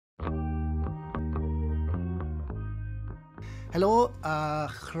Helo a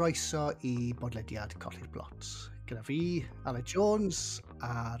chroeso I bodlediad Colli'r Plot. Gyda fi, Ale Jones,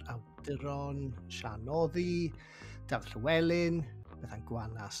 a'r awduron Sian Oddi, Dafydd Llywelyn, Bethan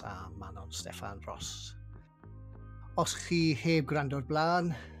Gwanas a Manon Steffan Ross. Os chi heb gwrando'r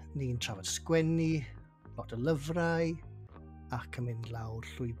blaen, ni'n trafod sgwennu, lot o lyfrau, ac yn mynd lawr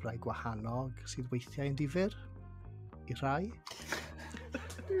llwybrau gwahanol sydd weithiau yn difyr, I rai.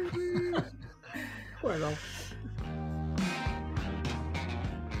 Wel.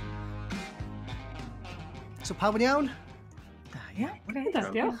 So pawb yn iawn? Da, ia, greit,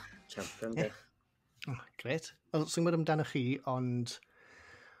 diolch. Champion, de. Gret. Wel, sy'n gwybod amdano chi, ond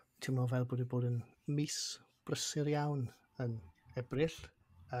teimlo fel bod wedi bod yn mis brysur iawn yn Ebrill.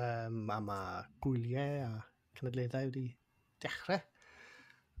 A mae gwyliau a cenedlaethau wedi dechrau.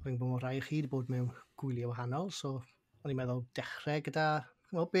 Rwy'n bod mor rai o chi wedi bod mewn gwyliau wahanol, so o'n i'n meddwl dechrau gyda,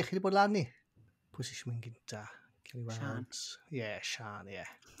 be chi wedi bod lan ni? Pwy sy'n mynd gynta? Sian. Ie, Sian, ie.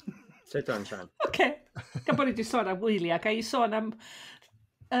 Sut o'n Sian? Oce, gan bod ni wedi sôn am wyliau, gai i sôn am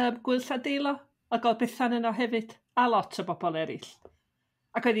Gŵyl Llandeilo, ac oedd Bethan yno hefyd, a lot o bobl eraill.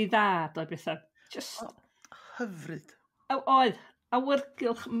 Ac oedd I ddad oedd Bethan. Just... Hyfryd. Oedd,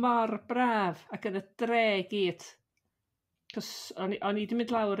 awyrgylch mor braf ac yn y dre gyd. Cos o'n I wedi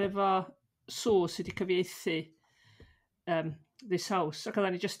mynd lawr efo Sŵ sydd wedi cyfieithu this house, ac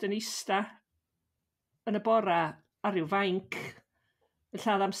oedden ni just yn ista yn y bora ar ryw fainc, yn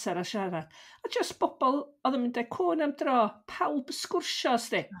lladd amser a siarad. A just bobl oedd yn mynd â cwn am dro, pawb sgwrsio,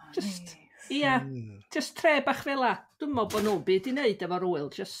 sti. Just, ia, just tre bach fel la. Dwi'n meddwl bod nhw'n byd I wneud efo'r wyl,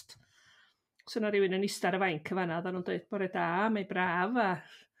 just... So yna rhywun yn ista ar y fainc y fanna, oedden nhw'n dweud, bore da, mae braf, a...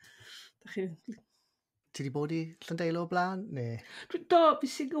 Ti wedi bod I Llandeilo o blaen, neu? Do, fi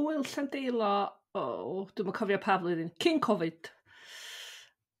sy'n Gŵyl Llandeilo, dwi'n meddwl cofio pa flwyddyn, cyn Covid.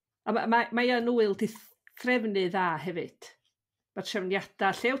 A mae yn wyl di threfnu dda hefyd. Mae'r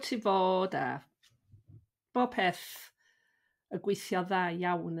trefniadau, lle wyt ti fod, a bob peth y gweithio dda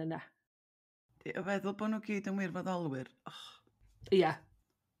iawn yna. Y feddwl bod nhw gyd yn wirfoddolwyr. Ia.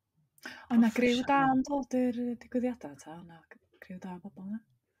 O'na griw da yn dod i'r digwyddiadau ta? O'na griw da o bobl yna?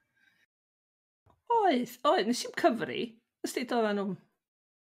 Oedd, nes i'n cyfri. Ys di doedden nhw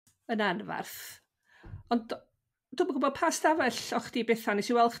yn anfarth. Ond dwi'n gwybod pa stafell o'ch di Bethan, nes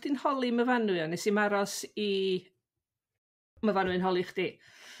I weld chdi'n holi myfanwy, nes i'n aros I myfanwy'n holi chdi.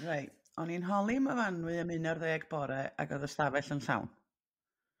 Rai, o'n i'n holi myfanwy am 11 bore ac oedd y stafell yn llawn.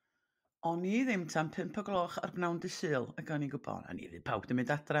 O'n I ddim tan 5 o gloch ar bnawn dy Sul ac o'n i'n gwybod, o'n I ddim pawb di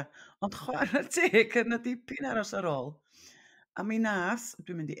mynd adra, ond chwarae teg yn y dipyn aros ar ôl. A mi nath,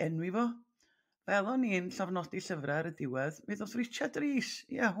 dwi'n mynd I enwi fo, fel o'n i'n llofnodi llyfrau ar y diwedd, mi ddoth Richard Rhys,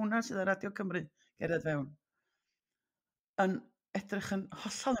 ia, hwnna sydd ar Radio Cymru, gered fewn, yn edrych yn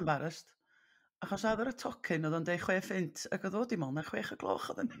hollol embarrassed, achos oedd yr y tocyn oedd o'n deu 6 ffint, ac oedd o dim ond na 6 o gloch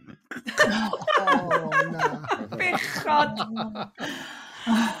oedd yn. Na. Bechod!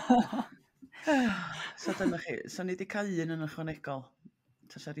 So dyna chi, so ni wedi cael un yn ychwanegol,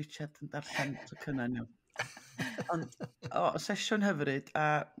 Tasa Richard yn darllen y cynnan iawn. Ond, sesiwn hyfryd, a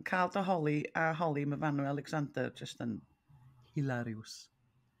cael dy holi a holi Myfanwy Alexander, just yn hilariws.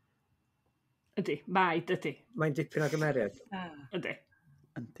 Ydy, maid ydy. Mae'n dipyn o gymeriad. Ydy.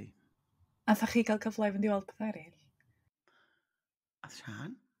 Yndi. A thach chi gael cyfle I fynd I weld bethau eraill? A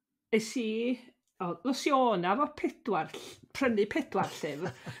Sian? Ys I, Sioe prynu 4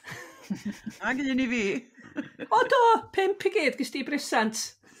 llyfr. Ag un I fi. O do, 5 I gyd, gys di bresant.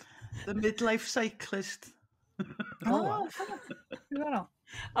 The Midlife Cyclist. Diddorol.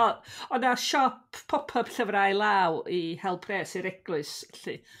 O na siop pop-up llyfrau law I hel pres i'r eglwys,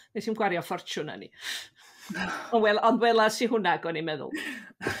 lle. Nes i'n gwario ffortiwn ni. Ond welas I hwnna, go'n i'n meddwl.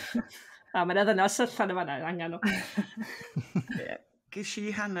 A mae'n ddynas allan y fanna, angen o. Ges I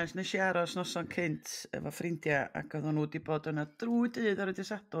hanes, nes I aros noson cynt efo ffrindiau ac oedden nhw wedi bod yna drwy dydd ar y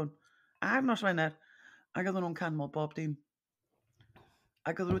dysadwn a'r nos Wener ac oedden nhw'n canmol bob dim.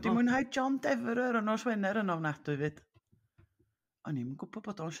 Ac oedden nhw wedi mwynhau John Deverer o nos Wener yn ofnadwy fyd. O'n i'n gwybod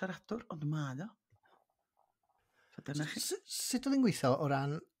bod o'n siaradwr, ond mae o. So dyna chi. Sut oedd yn gweithio o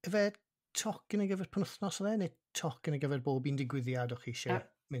ran, efe tocyn ar gyfer penwythnos o neu tocyn ar gyfer bob un digwyddiad o'ch chi eisiau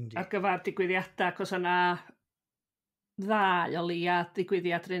mynd I? Ar gyfer digwyddiadau, cos o'na 2 o leia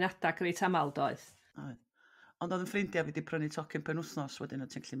digwyddiad rhan adag reit amal doedd. Ond oedd yn ffrindiau fi wedi prynu tocyn penwythnos wedyn o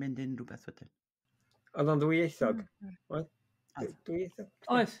ti'n gallu mynd unrhyw beth wedyn. Oedd o'n ddwyieithog? Dwyieithog?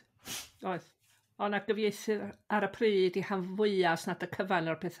 Oedd. O'na gyfieithydd ar y pryd I han fwyaf nad y cyfan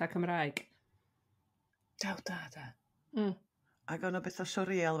o'r pethau Cymraeg. Da. Ac o'n o bethau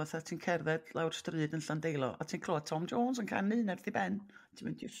surreal fatha ti'n cerdded lawr stryd yn Llandeilo a ti'n clywed Tom Jones yn canu nerth I ben. Ti'n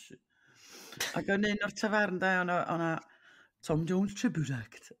mynd Iesu. Ac o'n un o'r tafarn da, o'na Tom Jones Tribute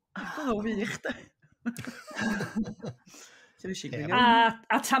Act. Ac oedd o wych, da.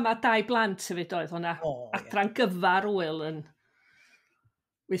 A tama 2 blant hefyd oedd hwnna. O, ie. Adran gyfar wyl yn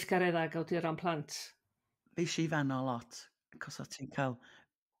weithgareddau awduron plant. Feis i fanno lot, cos o ti'n cael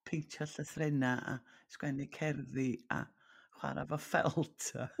peintio llythrennau a sgwennu cerddi a chwarae fo ffelt.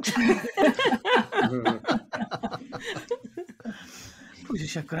 Pwy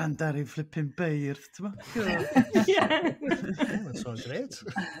eisiau gwrando ar ei flipping beirdd, ti'n ma? Mae'n sôn gred.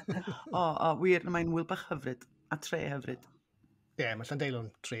 O, wir, mae'n wyl bach hyfryd, a tre hyfryd. Ie, mae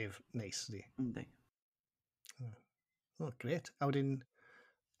Llandeilo'n tref neis, ydi. Yndi. O, gret. A wedyn,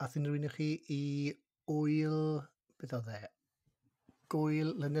 ath unrhyw un o chi i wyl, beth oedd e?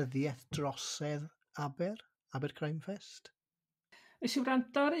 Gŵyl lenyddiaeth drosedd Aber? Aber Crime Fest? Nes i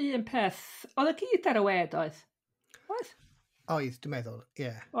wrando ar un peth. Oedd y gyd ar y wed oedd? Oedd? Oedd, dwi'n meddwl,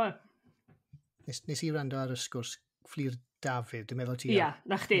 ie. Oedd. Nes i wrando ar y sgwrs Fflir Dafydd, dwi'n meddwl ti... Ia,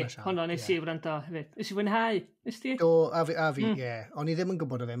 na chdi, honno nes i wrando hefyd. Nes i fwynhau, nes ti? Do, a fi, ie. O'n i ddim yn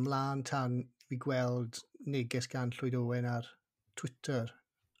gwybod o fe mlaen tan fi gweld neges gan Llwyd Owen ar Twitter.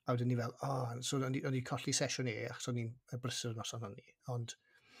 A wedyn ni fel, so o'n i colli sesiwn achos o'n i'n brysur noson hynny. Ond,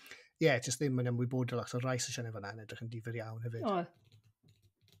 ie, jyst ddim yn ymwybodol achos o rai sesiwn efo na'n edrych yn difyr iawn hefyd. Oedd.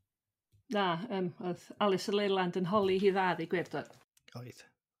 Na, oedd Alice y Leiland yn holi hi ddad i gwird. Oedd,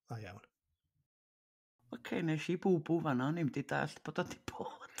 o iawn. Oce, nes i bwbw fanno, ni'n di dall bod o di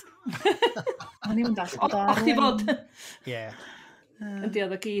bod. O'n i'n dall bod o Och di bod. Ie. Yndi,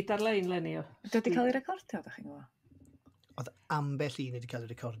 oedd y gyd ar-lein, Lenny o. Dwi wedi cael ei recordio, da chi'n gwybod? Oedd ambell un wedi cael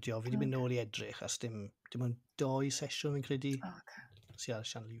ei recordio. Fi wedi mynd nôl i edrych, as dim ond 2 sesiwn fi'n credu. Sy'n ar y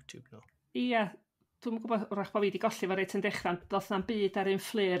sianel YouTube, no. Ia, dwi'n gwybod wrach bod fi wedi golli fo reit yn dechrau, doedd na'n byd ar un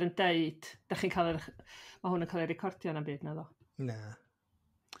fflir yn deud, da chi'n cael mae hwn yn cael ei recordio na'n byd, na ddo. Na.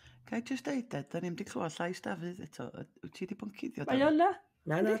 Ga i just deud, da ni'n di clywed llais Dafydd eto. Wyt ti di bod yn cuddio? Mae o'n na?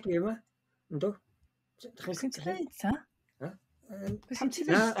 Na, dwi yma. Yndw. Sy'n ti dweud, ta? Pam ti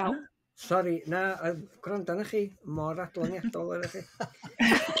ddysgaw? Sori, na, gwrando na chi, mor adloniadol ar chi.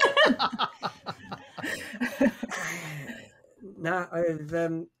 Na,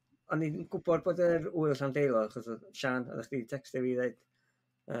 o'n i'n gwybod bod yr wyl Llandeilo, achos oedd Sian, oedd chdi textio fi ddweud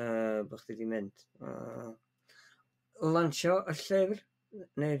bod chdi wedi mynd. Lansio y llyfr,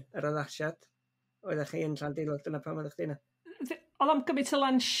 neu yr addasiad, oeddech chi yn Llandeilo, dyna pam oeddech chdi yna? Oedd am gymaint y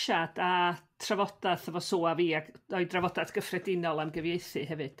lansiad a trafodaeth efo Sioe fi, ac o'i drafodaeth gyffredinol am gyfieithu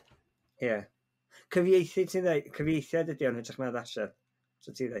hefyd. Ie. Cyfieithu ti'n dweud, cyfieithiad ydi o'n hytrach na addasiad, so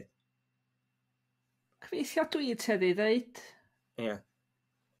ti'n dweud? Cyfieithiad dwi teddi ddeud. Ie.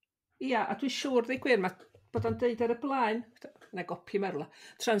 Ia, a dwi'n siŵr ddeu gwir, mae bod o'n deud ar y blaen, na gopi merla,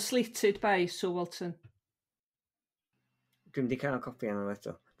 translated by Sue Walton. Dwi'n wedi cael copi yna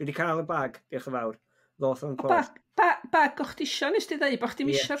eto. Dwi wedi cael y bag, diolch yn fawr. Ddoth o'n post. Bag o'ch ti isio, nes ti ddweud, bo' chdi'n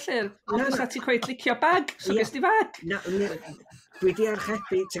isio'r llyr. Ond os ti cweith licio bag, so ges ti bag. Na, dwi wedi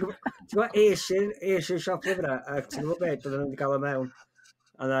archebu, ti'n gwybod, eisiau siop lyfrau, a ti'n gwybod beth, byddwn nhw wedi cael o mewn.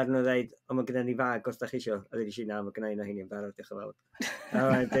 A dda nhw dweud, o mae gennym ni fag os da chi isio. A dweud i si, na, mae gennym ni hynny'n barod, diolch yn fawr. A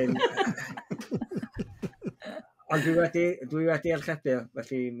wedyn... Ond dwi wedi archebu,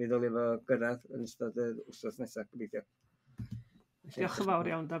 felly mi ddoli fo gyrraedd yn ystod yr wsos nesaf, gobeithio. Diolch yn fawr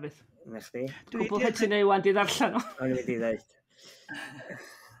iawn, Dafydd. Na chdi. Gwbl heti neu wan di ddarllen o. O'n i wedi dweud.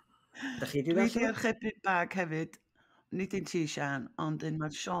 Da chi wedi Dwi wedi ddarllen? archebu bag hefyd, nid un ti, Sian, ond un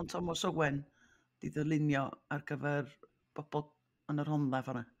mae Sean Thomas Owen di ddylunio ar gyfer bobl yn yr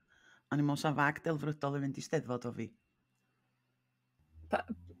honlaf hwnna. A ni mewn sa'n fag delfrydol i fynd i steddfod o fi. Pa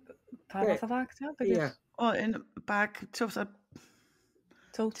fath o fag, ti? Ie. O, un bag, tote bag.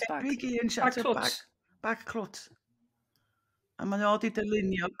 Tebyg i un Sian, bag clwt. A mae o di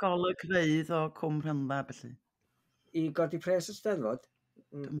dylunio golwg feidd o Cwm Rhynda, felly. I godi pres y steddfod?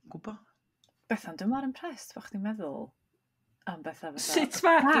 Dwi'n gwybod. Bethan, dwi'n mor impressed fo chdi'n meddwl am bethau fatha. Sut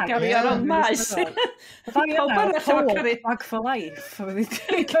fag i gael ar o'n maes? Bag for life.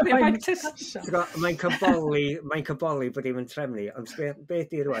 Mae'n cyboli bod i'n trefnu, ond beth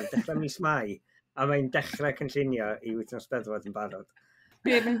di rwan, dechrau mis Mai, a mae'n dechrau cynllunio i wythnos steddfod yn barod.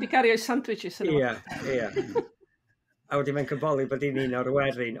 Be, mae'n di gario sandwiches yn yma? Ie. A wedi mae'n cyboli bod i'n un o'r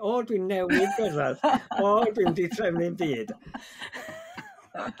werin. O, dwi'n newydd gyrraedd. O, dwi'n di trefnu'n byd.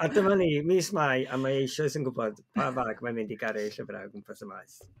 A dyma ni, mis Mai, a mae eisoes yn gwybod pa fag mae'n mynd i gario ei llyfrau o gwmpas y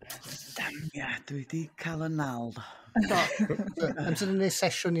maes. Ia, dwi wedi cael y nald. Amser yn ei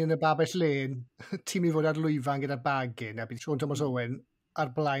sesiwn ni yn y babell len, ti'n mynd i fod ar lwyfan gyda'r bagin, a bydd Sean Thomas Owen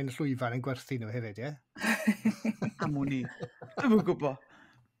ar blaen y llwyfan yn gwerthu nhw hefyd, ie? Am hwn i. Dwi'n gwybod.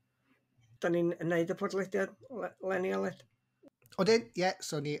 Da ni'n neud y podlediad, Lenny Aled? Oedden, ie,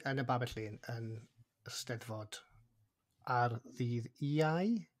 so ni yn y babell len yn y steddfod ar ddydd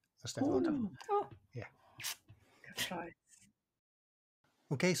Iau. Y Steddfod. Ie. Cyffroi.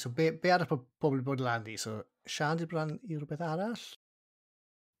 OK, so be arall pobl wedi bod lan di? So, Sian di bron i rhywbeth arall?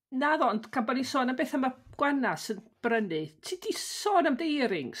 Na ddo, ond gan bod ni sôn am beth am y gwanas yn brynu, ti di sôn am dy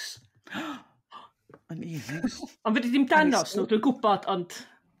earrings? Yn earrings? Ond fe di ddim danos nhw, dwi'n gwybod, ond...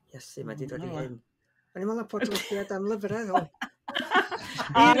 Iesu, mae di dod i hyn. O'n i'n meddwl podlediad am lyfrau.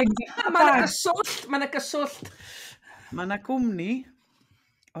 Mae yna gyswllt. Mae yna gwmni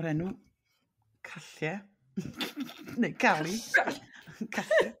o'r enw Calliau. Neu Cali.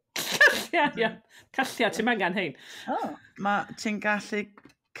 Calliau. Callia, ti'n angen hein. Ti'n gallu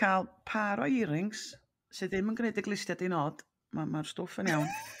cael par o earrings sydd ddim yn gwneud y glistiad i'n od. Mae'r stwff yn iawn.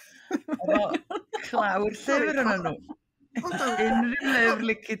 Efo clawr llyfr yn nhw. Unrhyw lyfr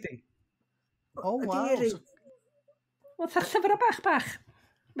lici di. O, waw. Wel, tha llyfr o bach.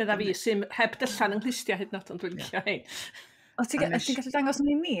 Medda fi sy'n heb dyllan yng nghlustia hyd not, ond dwi'n licio hein. O, ti'n gallu dangos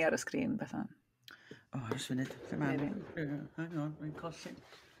ni ar y sgrin, Bethan? O, ar y funud. Hang on, mae'n colli.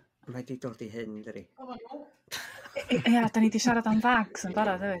 Mae di dod i hyn, dyri. Ia, da ni di siarad am bags yn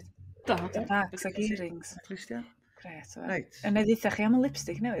barod, hefyd. Do. Bags ag earrings. Glistiad? Gret, Reit. Yn ei dditha chi am y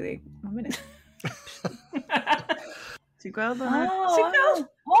lipstick newydd i. Mae'n munud. Ti'n gweld hwnna? Ti'n gweld?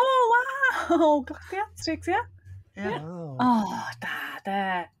 O, waw! Gladiatrix, ia? Ie. O, da, de.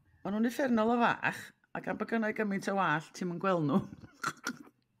 O'n nhw'n uffernol o fach, ac am bod gynnau gymaint o wall, ti'n mynd gweld nhw.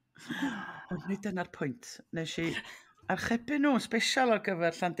 Ond nid dyna'r pwynt. Nes i archebu nhw special ar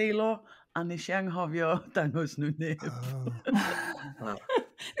gyfer Llandeilo, a nes i anghofio dangos nhw neb.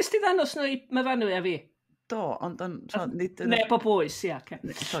 Nes ti ddanos nhw i myfannu a fi? Do, ond nid Ne, bob oes, ia.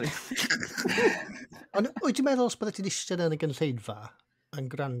 Sorry. Ond wyt ti'n meddwl os bydde ti'n eistedd yn y gynulleidfa yn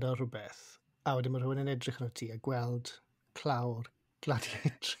gwrando rhywbeth, a wedyn mae rhywun yn edrych yn o ti a gweld clawr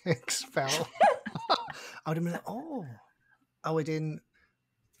Gladiatrix fel. A wedyn mynd, a wedyn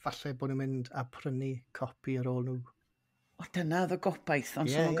falle bod nhw'n mynd a prynu copi ar ôl nhw. O, dyna oedd y gobaith, ond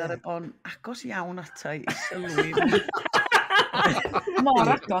sy'n nhw'n gael bod agos iawn ata i sylwi. Mor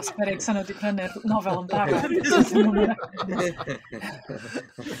agos, Berig, sa'n nhw wedi prynu'r nofel yn barod.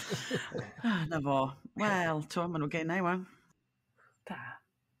 Na fo. Wel, to, maen nhw gennau wan. Da.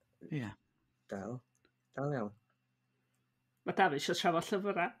 Ie. Dal iawn. Mae David eisiau trafod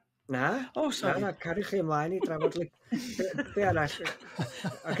llyfrau. Na? O, sorry. Na, cariwch chi ymlaen i drafod... Be arall?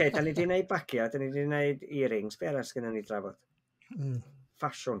 Oce, da ni wedi gwneud bagia, da ni wedi gwneud earrings. Be arall sgynna ni drafod?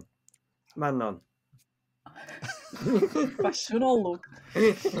 Ffasiwn. Manon. Ffasiwn olwg.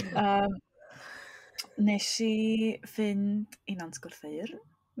 Nes i fynd i Nant-Gwrtheir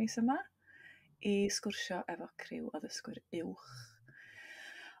mis yma i sgwrsio efo criw o ddysgwyr uwch.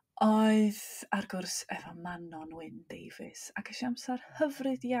 Oedd ar gwrs efo Manon Wyn Davies ac eisiau amser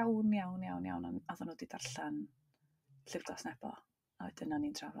hyfryd iawn. Oedden nhw wedi darllen Llyfr Glas Nebo a wedyn o'n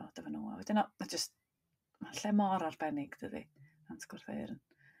i'n trafod efo nhw. A wedyn mae'n lle mor arbennig, dydi, Nant-Gwrtheir,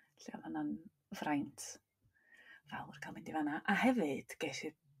 lle oedd hwnna'n fraint fawr cael mynd i fanna. A hefyd ges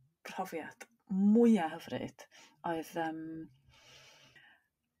i profiad mwyaf hyfryd oedd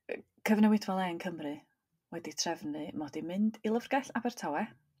Cyfnewid fel yn Cymru wedi trefnu mod i mynd i lyfrgell Abertawe,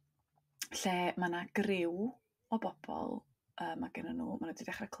 lle mae yna griw o bobl, mae gen nhw wedi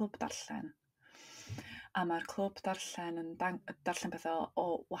dechrau clwb darllen. A mae'r clwb darllen yn darllen pethau o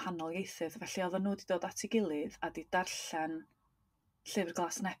wahanol ieithydd, felly oedden nhw wedi dod at ei gilydd a wedi darllen Llyfr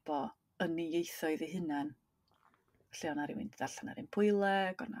Glas Nebo yn ei ieithoedd eu hunain. Felly o'na rhywun wedi darllen ar un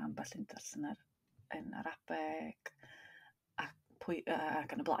Pwyleg, o'na ambell yn darllen ar Abeg ac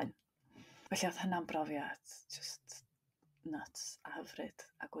yn y blaen. Felly oedd hynna'n brofiad just nuts a hyfryd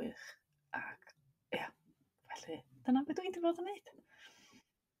a gwych. Ac, ia, felly, dyna beth dwi'n bod yn neud.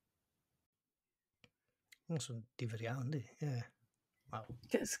 Swn difyr iawn, di. Waw.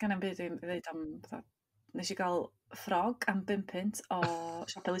 Sgan am byd i'n dweud am... Nes i gael ffrog am 5 pint o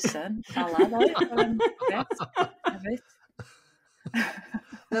siapelissen. Galad oedd. Hefyd.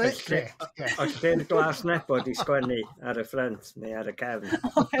 Os ydyn Glas Nebo di sgwennu ar y ffrant neu ar y cefn.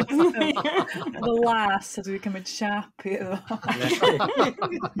 The las, a dwi wedi cymryd Sharpie iddo.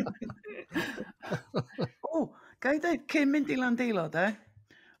 O, gai dweud, cyn mynd i Llandeilo,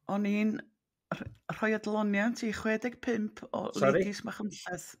 o'n i'n rhoi adloniant i 65 o ladies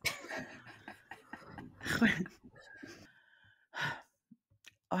Machynlleth.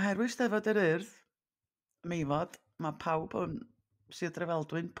 Oherwydd Steddfod yr Urdd, Meifod, mae pawb yn Sir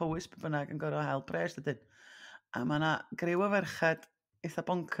Drefaldwyn, Powys, be bynnag yn gorfod hel pres dydyn. A mae yna griw o ferched eitha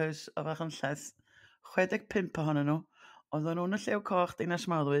bonkers o Fachynlleth, 65 ohonyn nhw, oedden nhw'n y Llew Coch Dinas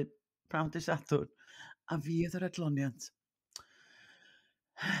Mawddwy, prawn dy Sadwrn, a fi oedd yr adloniant.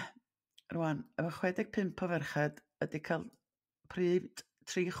 Rwan, efo 65 o ferched, ydy cael pryd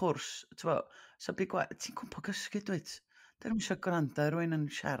 3 chwrs. Ti'n cwmpo cysgu, dweud. Dyn nhw'n eisiau gwrando rwy'n yn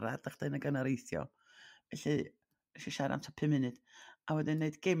siarad ac dyn yn gynareithio. Felly, eisiau siarad am ta 5 munud. A wedyn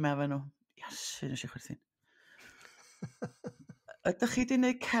wneud gemau fe nhw. Iasu, nes i chwerthin. Ydych chi wedi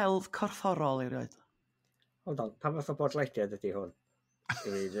gwneud celf corfforol i roed? Hold on, pa fath o bodlediad ydy hwn? I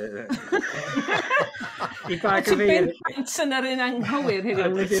ba Ti'n gyfeiriad... bendant yn yr un anghywir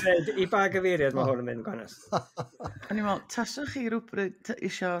heddiw. I ba gyfeiriad mae hwn yn mynd gwanas? O'n i'n meddwl, taswch chi rhywbryd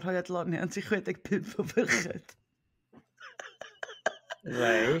eisiau rhoi adloniant i 65 o ferched.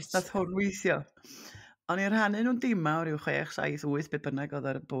 Reit. Nath hwn weithio. O'n i'n rhannu nhw'n dima o ryw 6, 7, 8, be bynnag oedd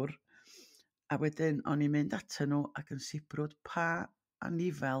ar y bwr. A wedyn, o'n i'n mynd atyn nhw ac yn sibrwd pa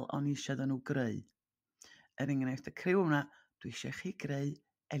anifel o'n i eisiau nhw greu. Enghraifft y criw yna, dwi eisiau chi greu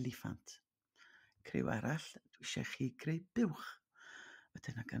eliffant. Criw arall, dwi eisiau chi greu buwch.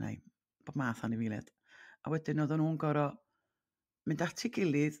 Wedyn ac yna i, bob math anifeiliaid. A wedyn oedden nhw'n gorau mynd at ei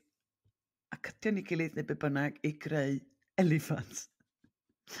gilydd a cydio ni gilydd neu be bynnag i greu eliffant.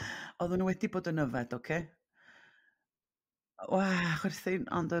 Oedden nhw wedi bod yn yfed, oce? Chwerthin,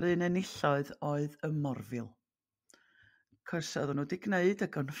 ond yr un enilloedd oedd y morfil. Cos oedden nhw wedi gwneud y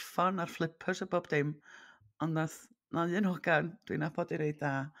gonffon a'r flippers a bob dim, ond nath un hogan, dwi'n nabod i rei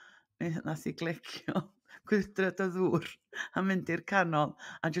da, nath i glicio gwydred o ddŵr a mynd i'r canol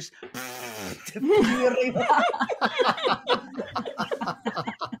a just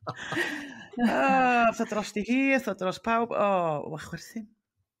Tho dros di hi, tho dros pawb. Chwerthin.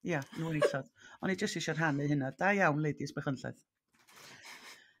 Ia, nhw'n eithaf. O'n i jyst eisiau rhannu hynna. Da iawn, ladies, bych ynlledd.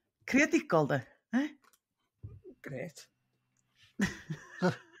 Creadigol, de? Gret.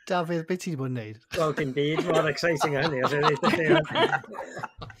 Dafydd, beth ti wedi bod yn neud? Wel, dim byd mor exciting a hynny.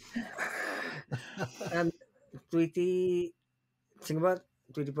 Dwi di... Ti'n gwybod,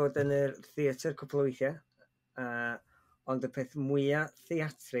 dwi wedi bod yn y theatr cwpl o weithiau. Ond y peth mwyaf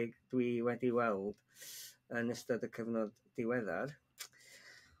theatrig dwi wedi weld yn ystod y cyfnod diweddar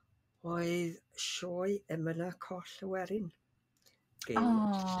oedd sioe Emyna Colli'r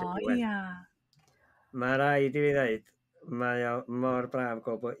Plot. Ia. Mae rhaid i fi ddweud, mae o mor braf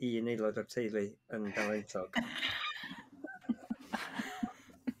gweld bod un aelod o'r teulu yn dalentog.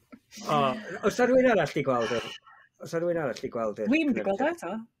 Os na rhywun arall di gweld yr? Dwi'n di gweld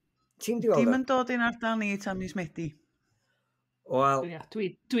eto. Ti'n di gweld Dim yn dod i'n ardal ni tan mis Medi. Wel,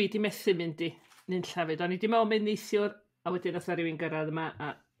 Dwi di methu mynd i nunlla fyd. O'n i di mewn mynd neithiwr, a wedyn oedd rhywun gyrraedd yma.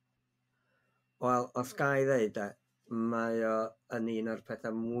 Wel, os ga i ddeud, mae o yn un o'r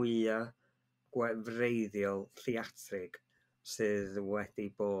pethau mwyaf gwefreiddiol theatrig sydd wedi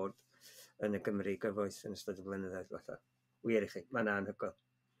bod yn y Gymru gyfoes yn ystod y blynyddoedd fatha. Wir i chi, mae'n anhygoel.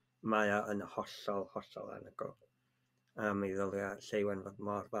 Mae o yn hollol anhygoel. A mi ddoliau Lleiwen fod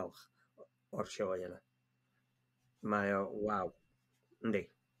mor falch o'r sioe yna. Mae o, waw, yndi.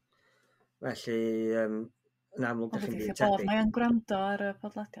 Felly, yn amlwg ydych chi'n byd tebyg. Mae'n gwrando ar y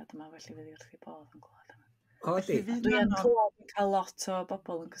podlediad yma, felly fydd wrth i bod yn gwlad yma. Dwi'n cael lot o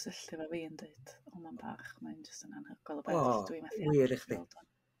bobl yn cysylltu fo fi yn dweud, mae'n bach, mae'n jyst yn anhygoel o beth. Wir i chdi.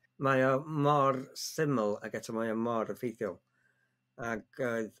 Mae o mor syml ac eto mae o mor effeithiol. Ac y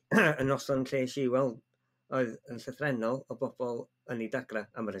noson lle i weld, oedd yn llythrenol o bobl yn ei dagra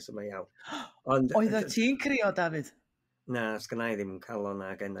am y reswm iawn. Oedd o ti'n crio, Dafydd? Na, sgynna i ddim calon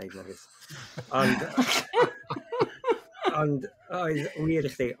ag ennaid na fydd. Ond oedd wir i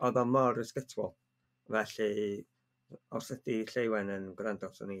chdi, oedd o mor ysgytwol. Felly, os ydy Lleiwen yn gwrando,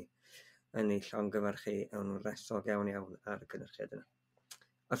 os o'n i yn ei llongyfarchu yn resog iawn ar y cynrychiad yna.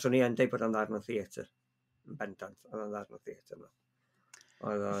 Os o'n i yn deud bod o'n ddarn o theatr, yn bendant, oedd o'n ddarn o theatr yma.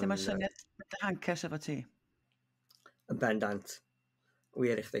 Lle mae syniad mynd y hancas efo ti? Yn bendant,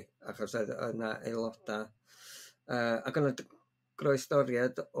 wir i chdi, achos oedd yna aelodau. Ac yna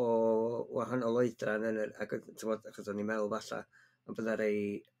groesdoriad o wahanol oedran, achos o'n i'n meddwl falla, ond byddai rei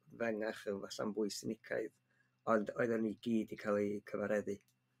fengach yn falla'n bwy sinicaidd, ond oedden ni gyd i cael ei cyfareddu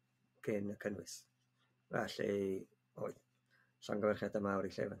cyn y cynnwys. Felly, oedd llongyfarchiadau mawr i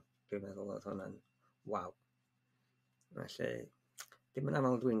Lleiwen. Dwi'n meddwl oedd hwnna'n waw. Felly, dim yn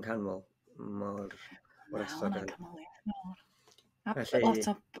aml dwi'n canmol mor ystod. A lot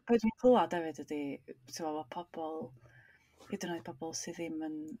o beth dwi'n clywed hefyd ydy, pobl, hyd yn oed pobl sydd ddim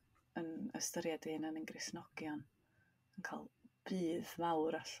yn ystyried un yn Gristnogion, yn cael bydd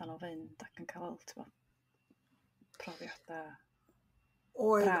mawr allan o fynd ac yn cael profiadau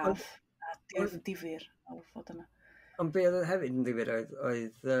braf a difyr o fod yna. Ond be oedd hefyd yn ddifyr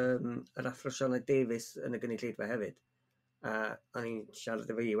oedd yr athro Sioe Davies yn y gynulleidfa hefyd. A o'n i'n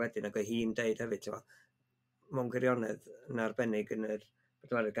siarad efo hi wedyn ac oedd hi'n deud hefyd, mewn gwirionedd yn arbennig yn yr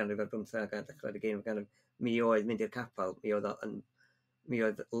bedwaredd ganrif ar 15 a dechrau'r 20 ganrif, mi oedd mynd i'r capel, mi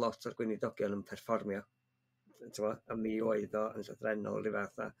oedd lot o'r gweinidogion yn perfformio. A mi oedd o yn llythrenol rhyw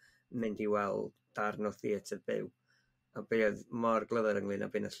fath a mynd i weld darn o theatr byw. A be oedd mor glyfar ynglyn a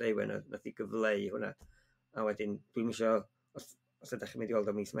Ben y Lleiwen, nath i gyfleu hwnna. A wedyn, dwi'n mysio, os ydych chi'n mynd i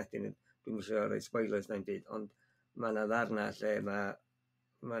weld o mis Medyn, dwi'n mysio rhoi spoilers na'n byd, ond mae yna ddarna lle mae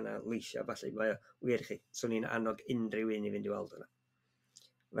yna leisia, falle, mae o wir chi. So ni'n annog unrhyw un i fynd i weld hwnna.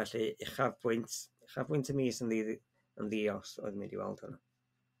 Felly, uchafbwynt y mis yn ddios oedd mynd i weld hwnna.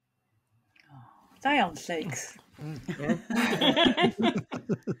 Da iawn, Lleics.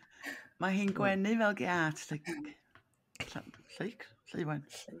 Mae hi'n gwenu fel giat. Lleic? Lleiwen?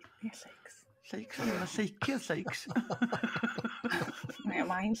 Ie, Lleics. Lleics? Mae'n lleicio Lleics.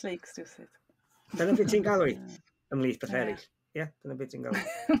 Mae'n Lleics, dwi'n syd. Dyna beth ti'n galw i? Ymlith beth eraill. Ie, dyna beth ti'n galw i.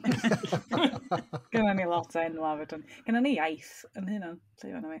 Gynna ni lot o enwa fydwn. Gynna ni iaith yn hynna'n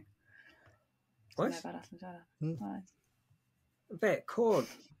Lleiwen o fi. Oes? Neb arall yn siarad. Oes. Be, cod?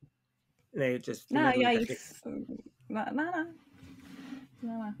 Neu, just... Na, iaith. Na.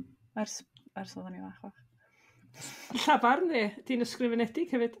 Ers oedden ni fach. Llafar neu, di'n ysgrifenedig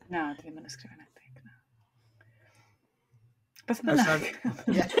hefyd? Na, dwi ddim yn ysgrifenedig. Beth bynnag.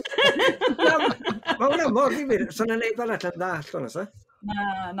 Mae hwnna mor ddifur. So na neud fel allan ddall hwnna, so?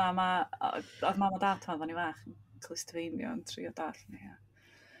 Na, oedd mam o dad fan i fach yn chlustdlysau yn trio dall ni.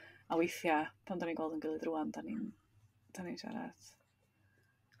 A weithiau, pan da ni'n gweld yn gilydd rwan, da ni'n siarad.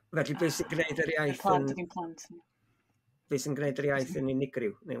 Felly, beth sy'n gwneud yr iaith yn... Beth sy'n gwneud yr iaith yn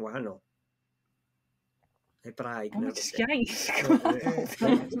unigryw, neu'n wahanol? Neu braig? Mae'n jyst iaith. Beth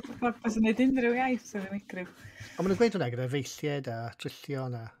sy'n gwneud unrhyw iaith sy'n unigryw. Ond maen nhw'n gweud hwnna gyda feilliad a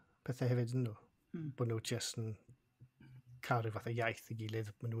trillion a pethau hefyd yn nhw. Bod nhw jyst yn cael rhyw fath o iaith i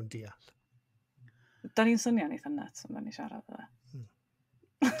gilydd maen nhw'n deall. Da ni'n swnio'n eitha net yn fan i siarad o.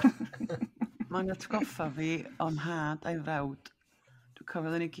 Mae'n atgoffa fi o'n had a'i frawd. Dwi'n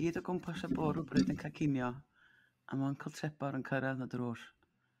cofio ni gyd o gwmpas y bwr rhywbryd yn cael cinio. A mae'n cael Trebor yn cyrraedd na drw'r.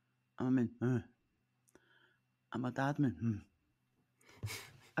 A mae'n mynd, A mae dad yn mynd,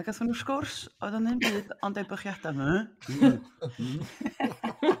 A gathon nhw sgwrs, oedd yn ddim byd, ond ebychiadau,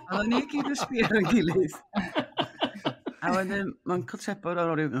 A oedd ni gyd yn sbio yn gilydd. A wedyn, mae'n cael Trebor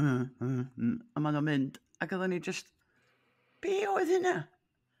o'r ryw, a mae'n mynd. Ac oedd ni just, be oedd hynna?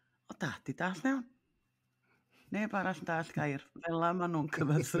 O dad i dall nawn. Neb arall yn dall gair, fel am maen nhw'n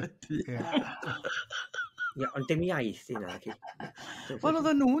cyfathrebu. Ie, ond dim iaith yna, ac i. Wel,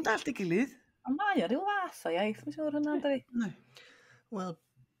 oedd nhw'n dall i gilydd. A mae o ryw fath o iaith, mae'n siŵr hynna, dwi. Wel,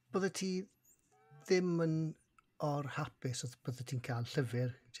 bydde ti ddim yn o'r hapus oedd bydde ti'n cael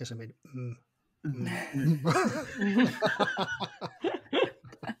llyfr, jyst yn mynd,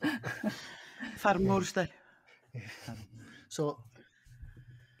 Ffarmwrs, de. So,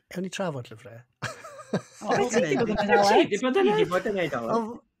 ewn ni trafod lyfrau. Ti di bod yn Ti di bod yn neud o.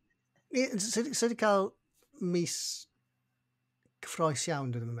 Sut wedi cael mis cyffroes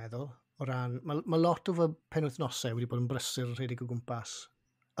iawn, dwi'n meddwl, o ran, mae lot o fy penwythnosau wedi bod yn brysur rhedeg o gwmpas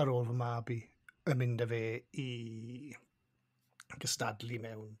ar ôl fy mab i yn mynd â fe i gystadlu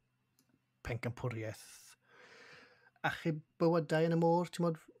mewn pencampwriaeth. Achub bywydau yn y môr, ti'n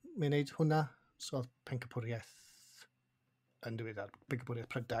modd, mae'n neud hwnna, so oedd pencampwriaeth yn diweddar,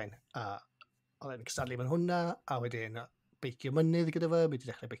 pencampwriaeth Prydain, a oedd e'n cystadlu mewn hwnna, a wedyn beicio mynydd gyda fe, wedi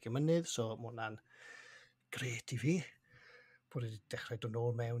dechrau beicio mynydd, so mae hwnna'n gret i fi, bod wedi dechrau dod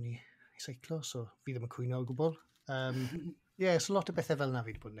nôl mewn i seiclo, so fi ddim yn cwyno o gwbl. So lot o bethau fel yna fi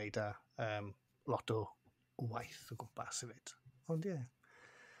wedi bod yn gwneud, a lot o waith o gwmpas hefyd. Ond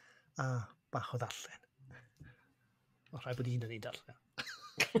a bach o ddarllen. O rhaid bod un yn ei darllen.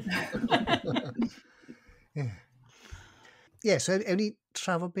 So ewn ni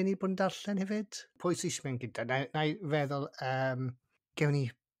trafod be ni bod yn darllen hefyd. Pwy sy'n eisiau mewn gynta? Na i feddwl, gewn ni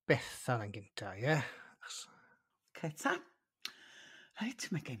bethau yn gynta, ie? Ceta. Reit,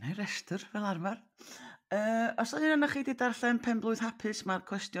 mae gen i restr fel arfer. Os oedd un o'ch chi wedi darllen Pen-blwydd hapus, mae'r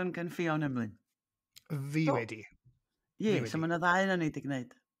cwestiwn gen Ffion ymlaen. Fi wedi. So mae yna ddau yn ei wedi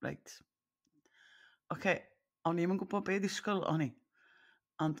gwneud. Reit. Oce, o'n i'm yn gwybod be ddisgwyl o'n i.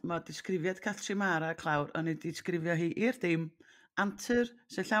 Ond mae disgrifiad Catri Mara Clawr yn ei disgrifio hi i'r dim antur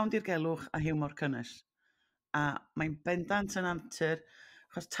sy'n llawn dirgelwch a hiwmor cynnes. A mae'n bendant yn antur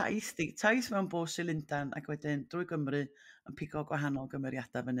achos taith mewn bws i Lundan ac wedyn drwy Gymru yn pigo gwahanol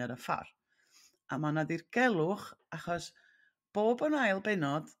gymeriadau fyny ar y ffordd. A mae yna dirgelwch achos bob yn ail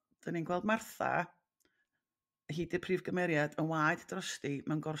benod, dyn ni'n gweld Martha, hyd i'r prif gymeriad, yn waed drosti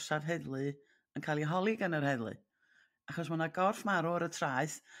mewn gorsaf heddlu yn cael ei holi gan yr heddlu. Achos mae yna gorff marw ar y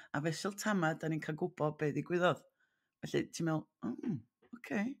traeth a fesul tamad da ni'n cael gwybod be ddigwyddodd. Felly ti'n meddwl,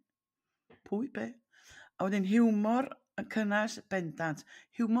 Oce. Pwy be? A wedyn hiwmor yn cynnas bendant.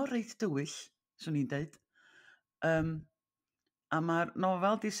 Hiwmor reit dywyll, swn i'n deud. A mae'r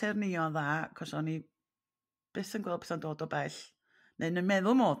nofel di sernio dda, cos o'n i byth yn gweld beth yn dod o bell. Neu yn y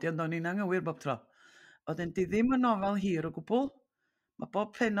meddwl mod i, ond o'n i'n anghywir bob tro. Oedden di ddim yn nofel hir o gwbl. Mae bob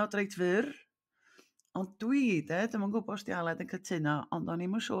pennod reit fyr. Ond dwi, ddim yn gwybod os di Aled yn cytuno, ond o'n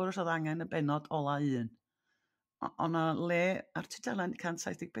i'm yn siŵr os oedd angen y bennod ola un. O'n a le ar tudalen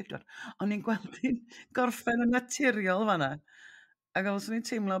 174. O'n i'n gweld hi'n gorffen yn naturiol fanna. Ac os o'n i'n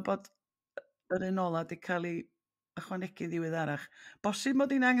teimlo bod yr un ola di cael ei ychwanegu ddiweddarach. Bosib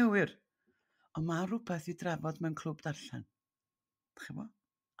mod i'n anghywir. Ond mae rhywbeth i drafod mewn clwb darllen. Dych chi bo?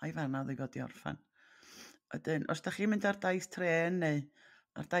 A'i fanna oedd i godi orffan. Ydyn, os da chi'n mynd ar daith tren neu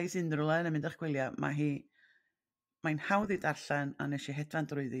ar daith unrhyw le neu mynd i'ch gwyliau, mae'n hawdd i darllen a nes i hedfan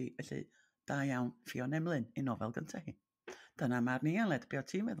drwyddi, felly da iawn, Ffion Emlyn, i nofel gyntaf hi. Dyna mae'r ni, Aled, be o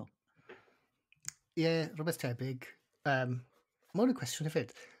ti'n meddwl? Ie, rhywbeth tebyg. Mae'n cwestiwn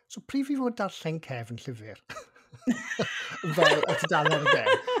hefyd. So, prif i fod darllen cefn llyfr? Fel y tudalen ar y ben.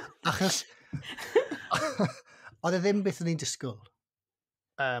 Achos, oedd e ddim beth o'n i'n disgwyl.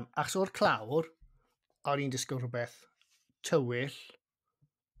 Achos o'r clawr, o'n i'n disgwyl rhywbeth tywyll,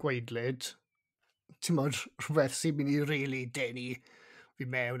 gweidlyd, ti'n modd rhywbeth sy'n mynd i really denu fi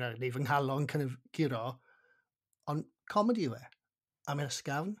mewn a neu fy nghalon kind of giro, ond comedi yw e. A mae'n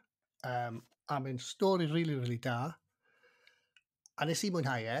ysgafn, a mae'n stori really, really da. A nes i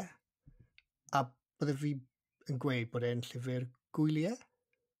mwynhau e, a bydde fi yn gweud bod e'n llyfr gwyliau,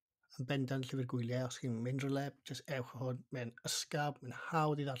 yn bendant llyfr gwyliau, os chi'n mynd rhywle, jyst ewch o hwn, mae'n ysgaf, mae'n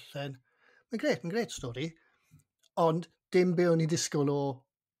hawdd i ddarllen. Mae'n gret stori, ond dim be o'n i disgwyl o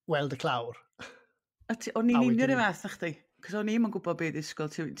weld y clawr. O'n i'n unio'r un fath na chdi, cos o'n i'n gwybod beth i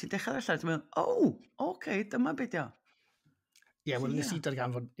ddisgwyl, ti'n dechrau allan, ti'n meddwl, oce, dyma beth o. Ie, wel, nes i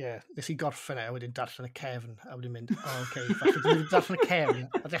darganfod, nes i gorffen e, a wedyn darllen y cefn, a wedyn mynd, oce, falle dwi'n darllen y cefn,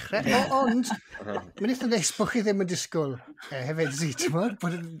 a dechrau, ond, mae'n eitha neis bod chi ddim yn disgwyl hefyd, ti'n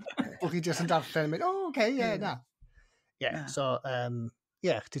meddwl, bod chi jyst yn darllen, a mynd, oce, na. So,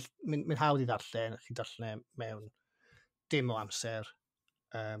 mae'n hawdd i darllen, chi'n darllen mewn dim o amser,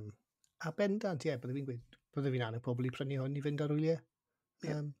 a bendant, bydde fi'n gweud, bydde fi'n annog pobl i prynu hwn i fynd ar wyliau.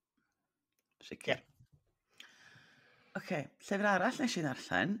 Sicr. Oce, llyfr arall nes i'n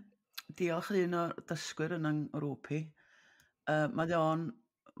darllen, diolch un o'r dysgwyr yn Ewropi. Mae o'n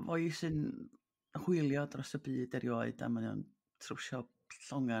foi sy'n hwylio dros y byd erioed, a mae o'n trwsio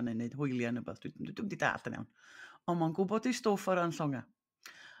llonga neu wneud hwyliau neu beth. Dwi'n wedi dalt yn iawn. Ond mae'n gwybod ei stwff o ran llonga.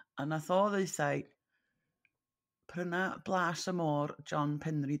 A nath o ddeithau, Pryna Blas y Môr, John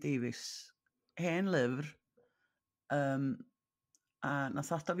Penry Davies. Hen lyfr. A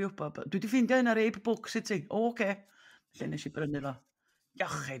nath o fi wybod. Dwi wedi ffeindio un ar Abe Books i ti. Oce. Lle nes i brynu fo.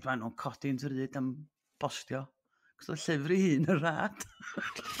 Iachyd, maen nhw'n codi'n dryd am bostio. Cos o llyfr i hun y rad.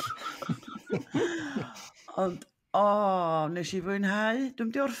 Ond, nes i fwynhau.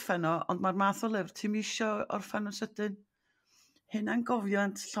 Dwi'n di orffen o, ond mae'r math o lyfr ti'n isio orffen yn sydyn. Hynna'n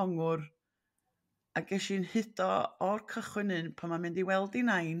gofiant llongwr. A ges i'n hydo o'r cychwyn un pan mae'n mynd i weld i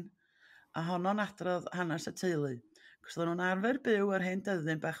nain a honno'n adrodd hanes y teulu. Cos oedden nhw'n arfer byw ar hen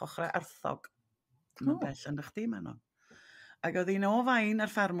dyddyn bach ochrau arthog. Mae'n bell yn eich dim anno. Ac oedd hi'n o fain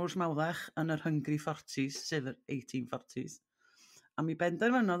ar ffarmwrs mawddach yn yr Hungry 40s, sef yr 1840s. A mi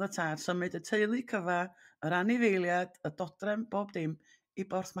benderfynodd y tad symud y teulu cyfa, yr anifeiliad, y dodrem, bob dim, i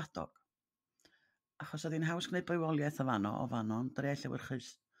Borthmadog. Achos oedd hi'n haws gwneud bywoliaeth o fanno, yn dre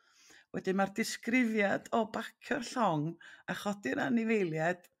Llewyrchus. Wedyn mae'r disgrifiad o bacio'r llong a chodi'r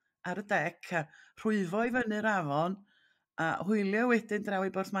anifeiliad ar y dec a rhwyfo i fyny'r afon a hwylio wedyn draw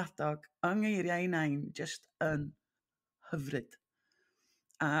i Borthmadog yng ngeiriau nain, just yn hyfryd.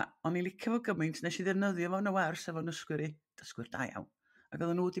 A o'n i licio fo gymaint, nes i ddefnyddio fo yn y wers efo'n dysgwyr da iawn. Ac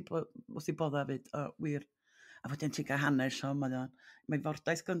oedden nhw wedi bodda fyd, wir. A wedyn ti'n cael hanes o, mae'n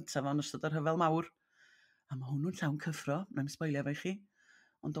fordaeth gyntaf o'n ystod yr Rhyfel Mawr. A mae hwnnw'n llawn cyffro, na'n sboilio fe i chi.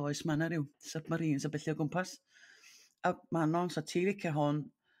 Ond oes mae yna rhyw submarines a bellu o gwmpas. A mae nhw'n so ti licio hon,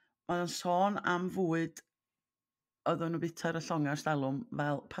 mae'n sôn am fwyd oedden nhw bita ar y llonga stalwm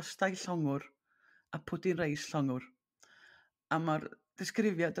fel pastau llongwr a pwdin reis llongwr. A mae'r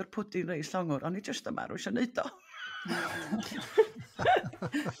disgrifiad o'r pwdin reis llongwr, o'n i jyst yma rwy'n siarad neud o.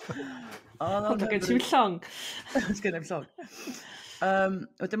 Ond gen ti'n llong. Gen i'n llong.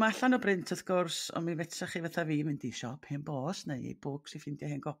 Wedyn mae allan o brint wrth gwrs, ond mi fetach chi fatha fi mynd i siop hen bos neu i books i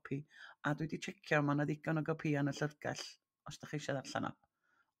ffeindio hen gopi. A dwi wedi checio, mae yna ddigon o gopi yn y llyfrgell, os da chi eisiau ddarllen o.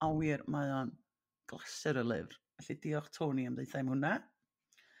 A wir, mae o'n glasur y lyfr. Felly diolch Tony am ddeithau am hwnna.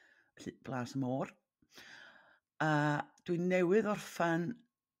 Felly Blas y Môr. A dwi'n newydd orffan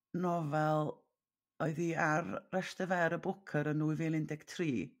nofel oedd hi ar restr y bwcer yn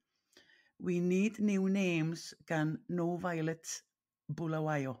 2013. We Need New Names gan NoViolet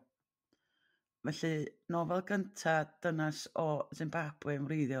Bulawayo. Felly, nofel gynta dynas o Zimbabwe yn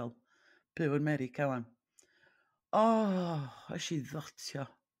wreiddiol, byw yn America wan. Ys i ddotio.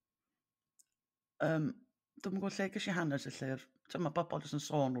 Dwi'n gwybod lle ges i hanes y llyfr. Mae bobl jyst yn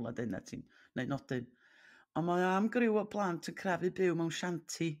sôn wla dyna ti'n neud nodyn. Ond mae am griw o blant yn crafu byw mewn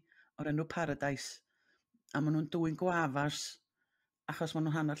shanty o'r enw Paradise. A maen nhw'n dwy'n gwafas achos maen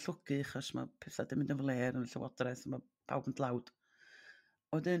nhw'n hanner llwgu, achos mae pethau dim mynd yn fler yn y llywodraeth, mae pawb yn dlawd.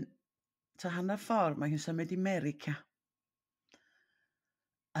 Wedyn, ta hanner ffordd mae hi'n symud i America.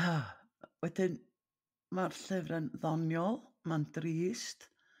 Wedyn, mae'r llyfr yn ddoniol, mae'n drist,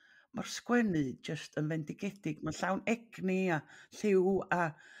 mae'r sgwennu jyst yn fendigedig. Mae'n llawn egni a lliw a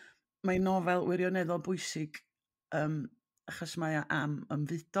mae'n nofel wirioneddol bwysig achos mae am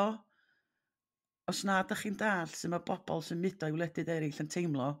ymfudo. Os na ydych chi'n dall sy'n mae bobl sy'n mudo i wledydd eraill yn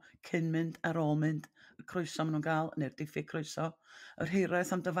teimlo cyn mynd ar ôl mynd, y croeso maen nhw'n gael, neu'r diffyg croeso, yr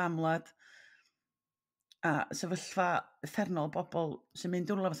hiraeth am dyfamlad, a sefyllfa effernol bobl sy'n mynd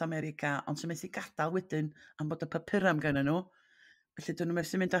drwy fath America, ond sy'n methu gadael wedyn am bod y papurau am gennyn nhw. Felly dyn nhw'n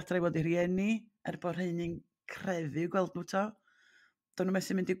methu mynd adre i weld eu rhieni, bod rheini'n crefu gweld nhw to. Dyn nhw'n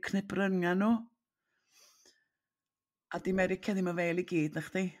methu mynd i'w cnebryngau nhw. A di America ddim yn fel i gyd, na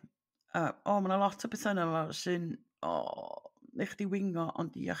chdi. Mae yna lot o bethau yna fo sy'n, neu chdi wingo,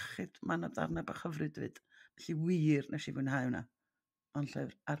 ond iachyd, mae yna darnau bach hyfryd fyd. Felly wir nes i fwynhau hwnna. Ond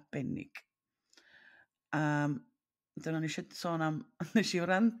llyfr arbennig. Dyna nes i sôn am, nes i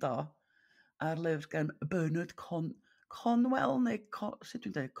wrando ar lyfr gan Bernard Cornwell, neu sut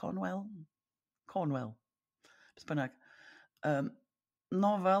dwi'n dweud, Cornwell. Beth bynnag.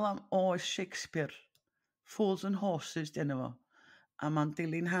 Nofel am oes Shakespeare. Fools and Horses, di enw fo. A mae'n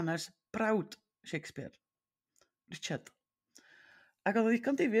dilyn hanes brawd Shakespeare. Richard. Ac oedd o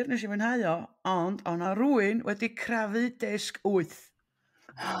ddigon difyr nes i fwynhau o, ond o'na rywun wedi crafu desg 8.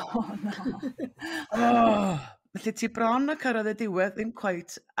 Felly ti bron a cyrraedd y diwedd ddim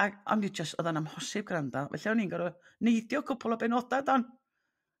cweit, ond oedd yn amhosib gwrando. Felly o'n i'n gorfod neidio cwpl o benodau don.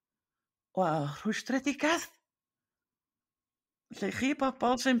 Wel, rhwystredigaeth. Felly chi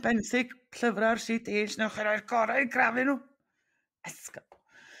bobl sy'n benthyg llyfrau'r CDs, newch chi roi'r gorau i grafu nhw. Esgo.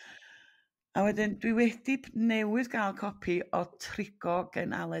 A wedyn, dwi wedi newydd gael copi o Trigo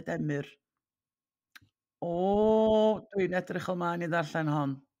gen Aled Emyr. Dwi'n edrych o mlaen i ddarllen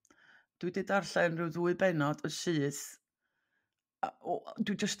hon. Dwi wedi darllen rhyw 2 bennod y syth.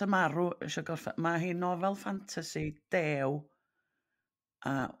 Dwi jyst yn marw eisiau gorffen. Mae hi'n nofel ffantasi dew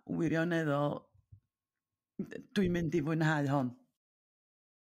a wirioneddol dwi'n mynd i fwynhau hon.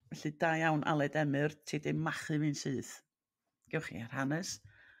 Felly da iawn Aled Emyr, ti di machu fi'n syth. Gewch chi ar hanes,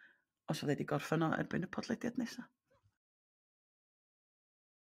 os oedd wedi gorffen o erbyn y podlediad nesaf.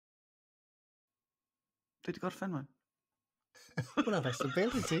 Dwi wedi gorffen wan. Hwna'n fes yn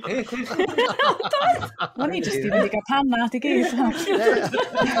bil i ti. O'n i jyst i fynd i gael panna di gyd.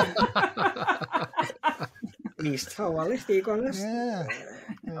 Nis tawal i chdi, gwanes.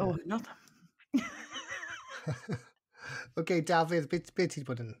 Not. Oce, Dafydd, beth ti wedi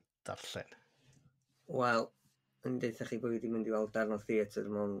bod yn darllen? Wel, yn deitha chi bod wedi mynd i weld darn o theatr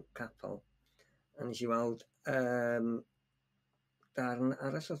mewn capel. A nes i weld darn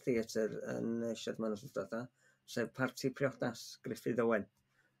arall o theatr yn Siedman os ydw, sef Parti Priodas, Gruffydd Owen.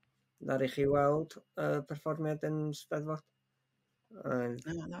 Ddari chi weld perfformiad yn Steddfod? Ond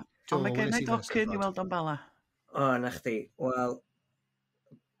mae gen i docyn i weld o'n bala. Na chdi. Wel,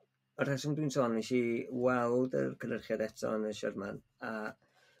 y rheswm dwi'n sôn, nes i weld y cynhyrchiad eto yn y Siedman, a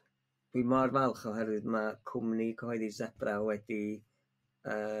dwi mor falch oherwydd mae cwmni cyhoeddi Zebra wedi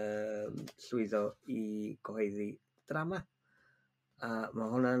llwyddo i gyhoeddi drama. A mae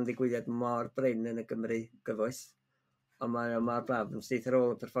hwnna'n ddigwyddiad mor bryn yn y Gymru gyfoes. Ond mae mor braf yn syth ar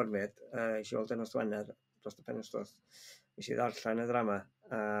ôl y perfformiad. Eisiau weld yn Oswener, dros y penwstos. Eisiau ddarllen y drama.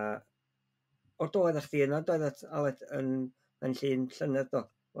 O'r doedd chdi yna, doedd Aled yn llun llynedd do?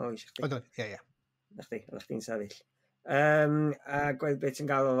 Oedd o, ie. Na chdi, oedd chdi'n sefyll. A gwaith beth sy'n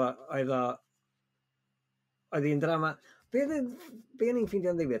gael o oedd hi'n drama. Be o'n i'n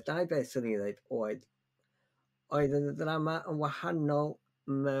ffeindio'n ddifyr? 2 beth o'n i'n dweud oedd y drama yn wahanol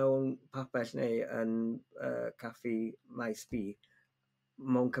mewn papell neu yn caffi maes B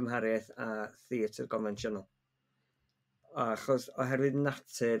mewn cymhariaeth a theatr gonfensiynol. Achos oherwydd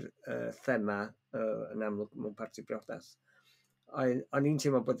natur thema yn amlwg mewn Parti Priodas. O'n i'n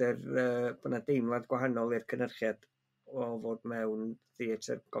teimlo bod yna deimlad gwahanol i'r cynhyrchiad o fod mewn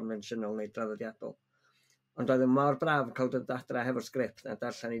theatr gonfensiynol neu draddodiadol. Ond oedd yn mor braf cael dod adra hefo'r sgript a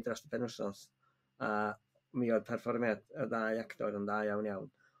darllen i dros y penwsos. A mi oedd perfformiad y ddau actor yn dda iawn iawn.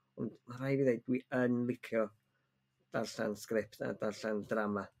 Ond mae rhaid i ddweud, dwi yn licio darllen sgript a darllen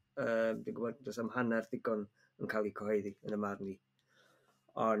drama. Dwi'n gwybod, does am hanner digon yn cael ei cyhoeddi yn y marn i.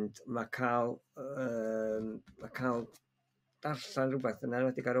 Ond mae cael darllen rhywbeth yn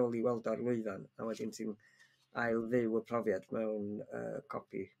enwedig ar ôl i weld o'r lwyfan, a wedyn ti'n ail fyw y profiad mewn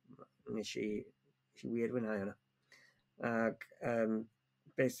copi. Nes i wir fwynhau hwnna. Ac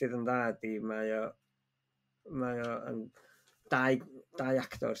beth sydd yn dda ydi, mae o yn dau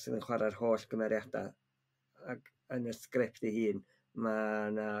actor sydd yn chwarae'r holl gymeriadau. Ac yn y sgript ei hun,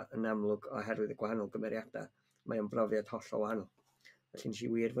 mae yna yn amlwg oherwydd y gwahanol gymeriadau. Mae o'n brofiad hollol wahanol. Felly nes i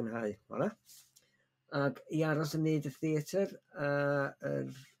wir fwynhau hwnna. Ac i aros yn neud y theatr yr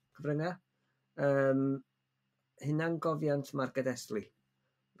cyfryngau, hunangofiant Marged Esli.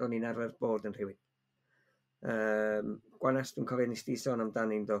 Ro'n i'n arfer bod yn rhywun. Gwanes, dwi'n cofio nes di sôn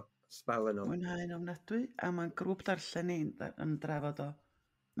amdani'n do, sbal yn ôl. Mwynhau'n ofnadwy, a mae'n grŵp darllen ni'n yn drafod o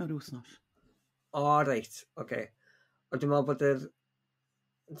mewn wythnos. O, reit, oce. Ond dwi'n meddwl bod ti'n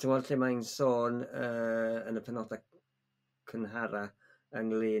meddwl lle mae'n sôn yn y penodau cynhara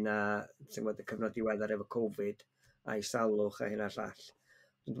ynglyn â y cyfnod diweddar efo Covid a'i salwch a hyn a llall.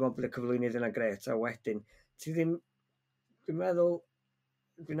 Dwi'n meddwl bod y cyflwynydd yna gret, a wedyn, dwi'n meddwl,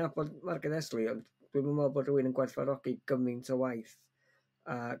 dwi'n nabod Marged Esli, ond dwi'n meddwl bod rhywun yn gwerthfawrogi gymaint o waith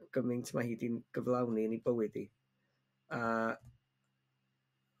a gymaint mae hi wedi'n gyflawni yn ei bywyd hi. A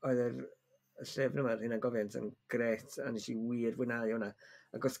oedd y llyfr yma, hynna'n gofiant, yn gret, a nes i wir fwynhau hwnna.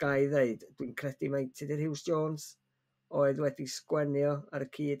 Ac os ga i ddeud, dwi'n credu mai Tudur Hughes Jones oedd wedi sgwennu ar y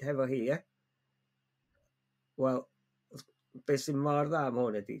cyd hefo hi, ie? Wel, beth sy'n mor dda am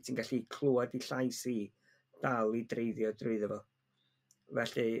hwn ydy, ti'n gallu clywed i llais i dal i dreiddio drwyddo fo.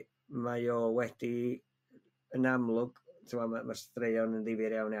 Felly, mae o wedi, yn amlwg, mae'r straeon yn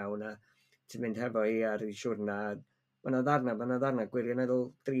ddifyr iawn iawn, a ti'n mynd hefo hi ar ei siwrna. Mae yna ddarna gwirioneddol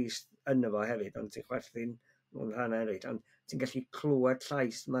drist yno fo hefyd, ond ti'n chwerthin mewn rhan eraill, ond ti'n gallu clywed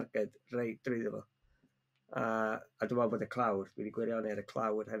llais Marged reit drwyddo fo. A dwi'n meddwl bod y clawr, dwi wedi gwirionedd ar y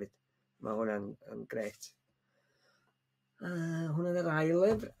clawr hefyd. Mae hwnna'n gret. Hwnna'n yr ail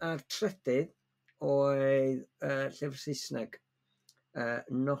lyfr. A'r trydydd oedd llyfr Saesneg,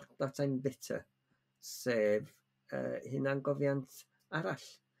 Not That I'm Bitter, sef hunangofiant arall.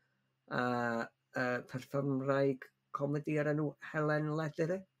 A perfformwraig comedi ar enw Helen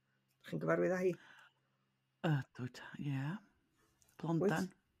Lederer. Chi'n gyfarwydd â hi? Ie.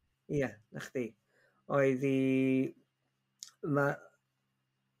 Blondan. Ie, na chdi. Oedd hi...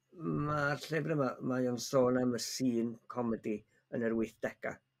 Mae'r llyfr yma, mae o'n sôn am y sy'n comedi yn yr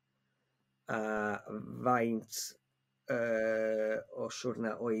 80au. A faint o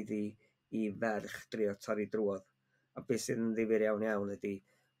siwrna oedd hi i ferch drio torri drwodd. A beth sydd yn ddifyr iawn iawn ydy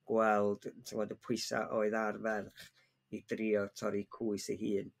gweld y pwysau oedd ar ferch i drio torri cwys ei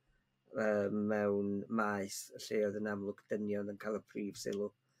hun mewn maes lle oedd yn amlwg dynion yn cael y prif sylw.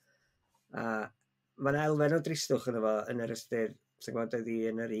 A mae'n elfen o dristwch yn efo yn yr ystyr, oedd hi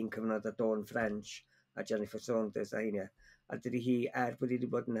yn yr un cyfnod â Dawn French a Jennifer Saunders a hynny. A dydy hi, bod hi wedi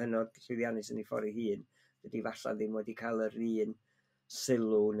bod yn hynod llwyddiannus yn ei ffordd ei hun, dydy falla ddim wedi cael yr un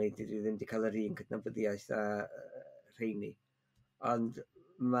sylw neu dydy ddim wedi cael yr un cydnabyddiaeth a rheini. Ond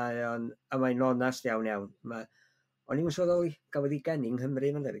mae'n onast iawn iawn. O'n i'n sylweddoli gafodd hi geni yng Nghymru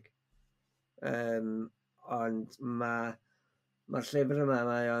yn debyg. Ond mae'r llyfr yma,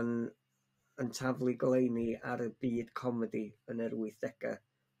 mae o'n taflu goleuni ar y byd comedi yn yr 80au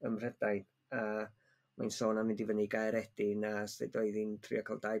ym Mhrydain. A mae'n sôn am mynd i fyny Gaeredin a sut oedd hi'n trio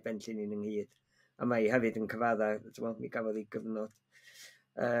cael 2 benllyn yn ynghyd. A mae hi hefyd yn cyfadda, mi gafodd hi gyfnod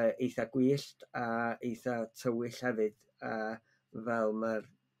eitha gwyllt a eitha tywyll hefyd. A fel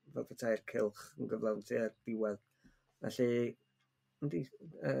petai'r cylch yn gyflawn tua'r diwedd. Felly,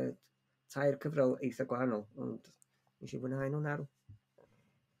 tair cyfrol eitha gwahanol, ond nes i fwynhau nhw'n arw.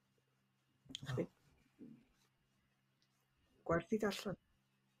 Gwerth i darllen.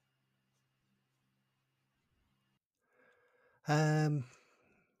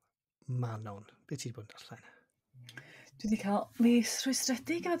 Manon, beth ti wedi bod yn darllen? Dwi wedi cael mis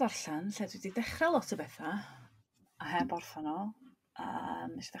rhwystredig efo darllen, lle dwi wedi dechrau lot o bethau, a heb orffan o.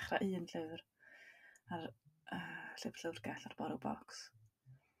 Nes i ddechrau un llyfr ar llyfrgell ar Borrow Box.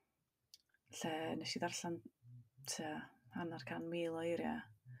 Lle nes i ddarllen 100,000 o eiriau.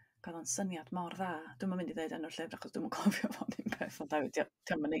 Oedd o'n syniad mor dda. Dwi'n mynd i ddeud enw'r llyfr achos dwi'n cofio fo'n un peth, ond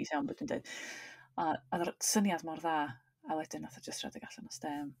diolch yn neis iawn bod dwi'n dweud. Oedd yr syniad mor dda, a wedyn nath o jyst rhedeg allan o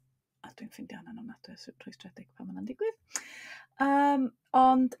stem. a dwi'n ffindio hynna'n ofnadwy rhwystredig pan ma'n digwydd.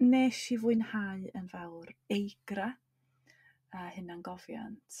 Ond nes i fwynhau yn fawr eigra,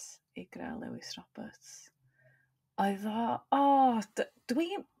 hunangofiant, eigra Lewis Roberts. Oedd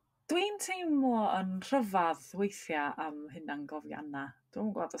dwi'n teimlo yn rhyfadd weithiau am hunangofianna. Dwi'n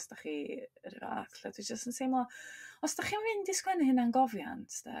gwybod os da chi yr fath, lle dwi jyst yn teimlo, os da chi'n mynd i sgwennu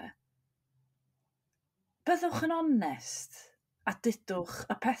hunangofiant, byddwch yn onest a dydwch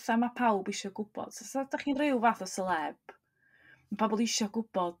y pethau mae pawb eisiau gwybod. Os da chi'n rhyw fath o celeb, mae pobl eisiau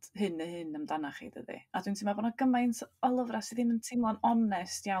gwybod hyn neu hyn amdana chi, dydy. A dwi'n teimlo bod yna gymaint o lyfrau sydd ddim yn teimlo'n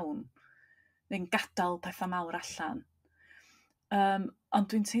onest iawn, neu'n gadael pethau mawr allan. Ond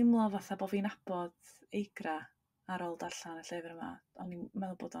dwi'n teimlo fatha bod fi'n abod eigra ar ôl darllen y llyfr yma. O'n i'n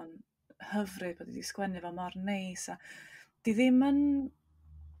meddwl bod o'n hyfryd bod wedi sgwennu fo mor neis. A di ddim yn...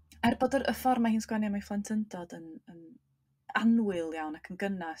 bod y ffordd mae hi'n sgwennu am ei phlentyndod yn anwyl iawn ac yn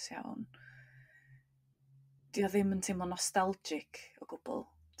gynnas iawn, di o ddim yn teimlo nostalgic o gwbl,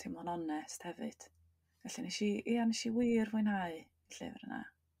 teimlo'n onest hefyd. Felly nes i wir fwynhau y llyfr yna.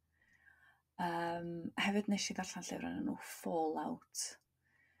 Hefyd nes i ddarllen llyfr yn nhw Fallout,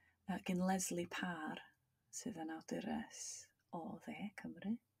 gen Lesley Parr, sydd yn awdures o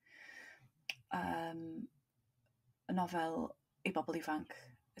Cymru. Y nofel i bobl ifanc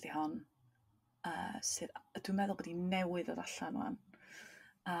ydi hon, sydd dwi'n meddwl bod hi'n newydd o ddarllen wan.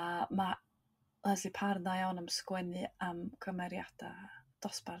 Mae Lesley Parr yn dda iawn am sgwennu am cymeriadau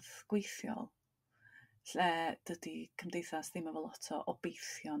dosbarth gweithiol, lle dydy cymdeithas ddim efo lot o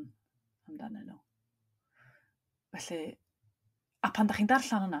obeithion amdanyn nhw. Felly, a pan da chi'n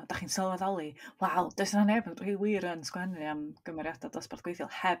darllen hwnna, da chi'n sylweddoli, waw, does yna neb yn rhy wir yn sgwennu am gymeriadau dosbarth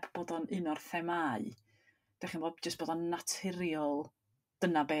gweithiol heb bod o'n un o'r themau. Da chi'n bod jyst bod o'n naturiol,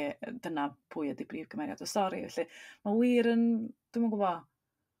 dyna pwy ydi brif gymeriad y stori. Felly, mae wir yn, dwi'n yn gwybod,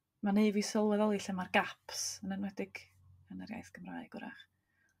 mae'n ei fi sylweddoli lle mae'r gaps yn enwedig yn yr iaith Gymraeg wrach.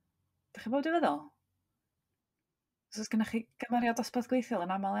 Da chi'n bod i feddwl? Os oes gennych chi gymeriad dosbarth gweithiol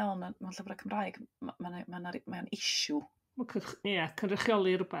yn aml iawn mewn llyfrau Cymraeg, mae'n issue. Ie,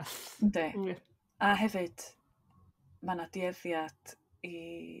 cynrychioli rhywbeth. Ynddi. A hefyd, mae yna dueddiad i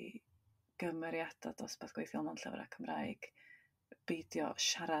gymeriadau dosbarth gweithiol mewn llyfrau Cymraeg, beidio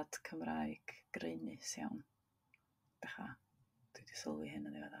siarad Cymraeg greunus iawn. Dwi wedi sylwi hyn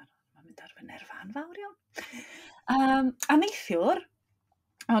yn ddiweddar. Mae'n mynd ar fy nerfan fawr iawn. A neithiwr,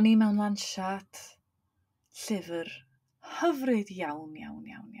 o'n i mewn lansiad llyfr hyfryd iawn.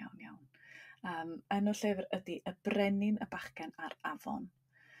 Enw'r llyfr ydy Y Brenin y Bachgen a'r Afon.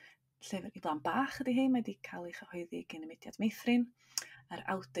 Llyfr i blant bach ydy hi, mae wedi cael ei chyhoeddi gan y Mudiad Meithrin. Yr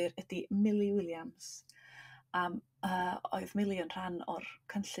awdur ydy Millie Williams. Oedd Millie yn rhan o'r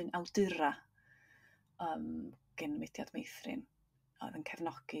cynllun awdura gan y Mudiad Meithrin. Oedd yn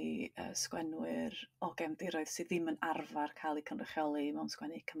cefnogi sgwenwyr o gefndiroedd sydd ddim yn arfer cael eu cynrychioli mewn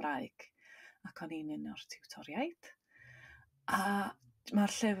sgwennu Cymraeg. Ac o'n un o'r tiwtoriaid. A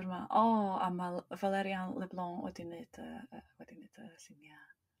mae'r llyfr yma, a mae Valerian Leblanc wedi wneud y lluniau.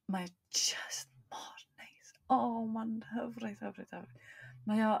 Mae just mor neis. Mae'n hyfryd.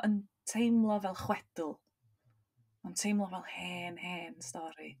 Mae o yn teimlo fel chwedl. Mae'n teimlo fel hen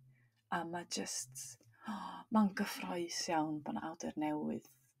stori. A mae mae'n gyffrous iawn bod yna awdur newydd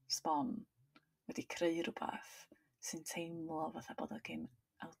sbon wedi creu rhywbeth sy'n teimlo fatha bod o gen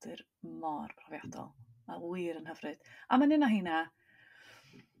awdur mor profiadol. Mae wir yn hyfryd. A mae'n un o hynna,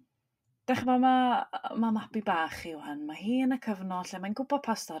 dechrau mae mabi bach i wan. Mae hi yn y cyfnod lle mae'n gwybod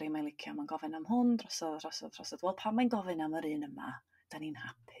pa stori mae'n licio. Mae'n gofyn am hwn, drosod. Wel, pan mae'n gofyn am yr un yma, da ni'n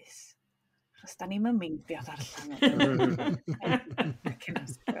hapus. Achos da ni'n meindio darllen. Cyn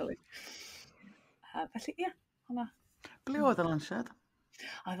ysgrifennu. Felly, ie, hwnna. Ble oedd y lansiad?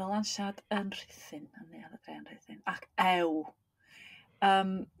 Oedd y lansiad yn Rhuthun, yn Rhuthun. Ac ew.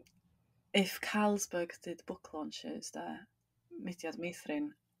 If Carlsberg did book launches, Mudiad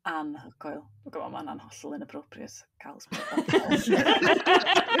Meithrin anhygoel. Dwi'n gwybod mae'n anhollol inappropriate, Carlsberg.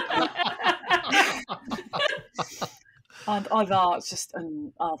 Ond oedd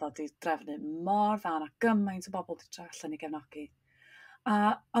o di drefnu mor dda, a gymaint o bobl di drallan i gefnogi.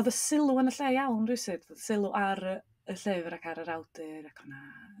 A oedd y sylw yn y lle iawn rwysyd, sylw ar y llyfr ac ar yr awdur, ac o'na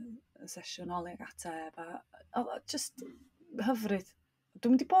y sesiwn oli ag ateb, a just hyfryd.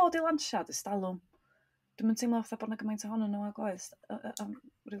 Dwi'n mynd i bod i lansiad ystalwm. Dwi'n mynd teimlo fatha bod yna gymaint ohonyn nhw ag oes.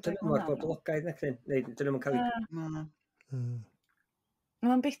 Dyn nhw'n boblogaidd neu dyn nhw'n cael ei...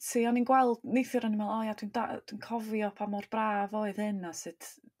 Mae'n biti, o'n i'n gweld neithiwr o'n i'n meddwl, dwi'n cofio pa mor braf oedd hyn, a sut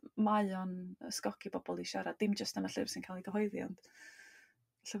mae o'n ysgogi bobl i siarad, dim jyst am y llyfr sy'n cael ei gyhoeddi, ond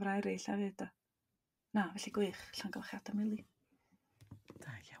llyfrau eraill hefyd. Na, felly gwych, Llangolchiadau Millie.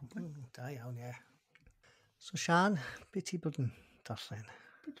 Da iawn. Da iawn, ie. So, Sian, beth ti bod yn darllen?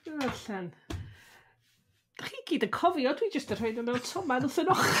 Beth dwi'n darllen? Da chi gyd yn cofio, dwi jyst yn rhoi nhw mewn toman wrth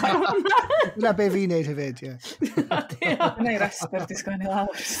yn ochr hwnna. Na be fi'n neud hefyd, ie. Neu restr di sgwennu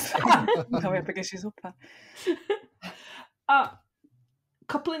lawr. Yn cofio be ges i swpa. A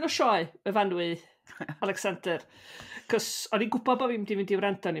coplun o sioe, y fanwy, Alexander. Cos o'n i'n gwybod bod fi'n mynd i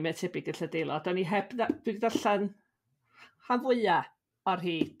wrando ni mewn tebyg y Llandeilo. O'n i heb, dwi wedi darllen rhan fwyaf o'r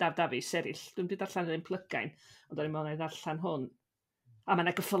hi Dafis eraill. Dwi'n wedi darllen yn plygain, ond o'n i'n meddwl na i darllen hwn. A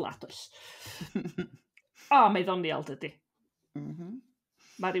mae'n gyffylat oes. Mae ddoniol dydy.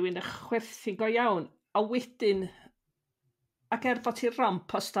 Mae rhywun yn chwerthin go iawn. A wedyn, ac bod ti'n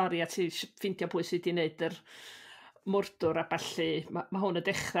romp o stori a ti'n ffindio pwy sydd wedi gwneud yr mwrdwr a ballu, mae hwn yn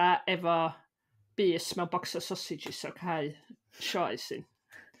dechrau efo bus mewn bocs o sausages o cael sioe sy'n.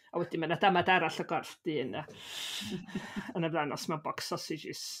 A wedyn mae'n adamad arall o gorff dyn yn y flanos mewn bocs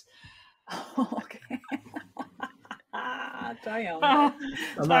sausages. Oce. Da iawn.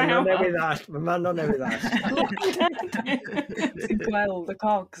 Mae man o newydd all. Mae man o newydd all. Ti'n gweld y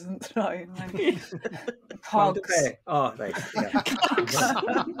cogs yn troi. Cogs. O, reit.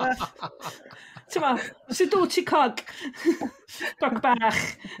 Ti'n ma, sy'n dŵ ti cog? Cog bach.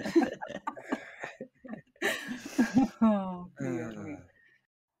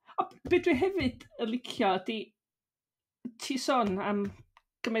 Be dwi hefyd yn licio di ti sôn am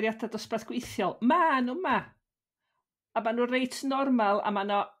gymeriadau dosbarth gweithiol. Ma nhw ma. A maen nhw reit normal a maen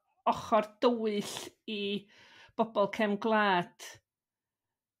nhw ochr dywyll i bobl cefn gwlad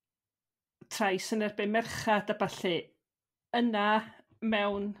trais yn erbyn merchad a ballu. Yna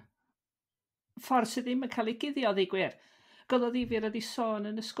mewn ffordd sydd ddim yn cael ei guddio ddi gwir. Gododd ddifyr ydi sôn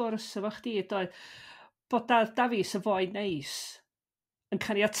yn y sgwrs efo chdi doedd bod Dafis y foi neis yn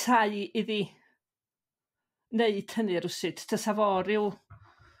caniatáu iddi wneud hynny rwsyd. Tysa fo ryw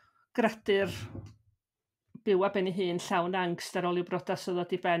gradur byw a ben ei hun llawn angst ar ôl i'w brodas o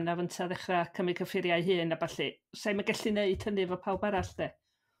ddod i ben a fynta ddechrau cymryd cyffuriau hun a ballu. Sa'n mae'n gallu wneud hynny efo pawb arall de.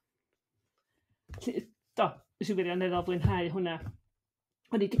 Do, nes i wirioneddol fwynhau hwnna.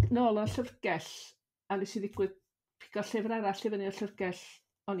 O'n i nôl o'r llyfrgell a nes i ddigwydd pigo llyfr arall i fyny o'r llyfrgell.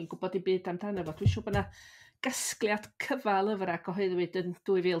 O'n i'n gwybod i byd amdano fo. Dwi'n siŵr bod yna gasgliad cyfal lyfrau gyhoeddwyd yn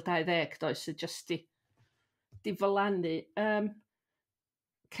 2020 does y jyst di fylannu.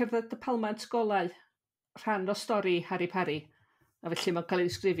 Cerdded y palmant golau rhan o stori Harri Parri a felly mae'n cael ei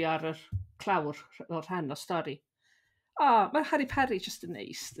ddisgrifio ar yr clawr fel rhan o stori. Mae Harri Parri jyst yn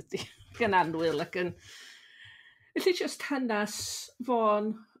neis dydy. Gan annwyl ac yn felly jyst hanes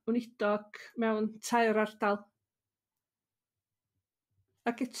fo'n wnidog mewn tair ardal.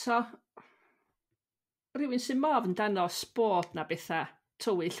 Ac eto rhywun sy'n mof yn danos bod na bethau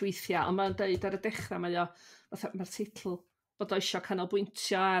tywyll weithiau, ond mae'n dweud ar y dechrau mae'r teitl bod o eisiau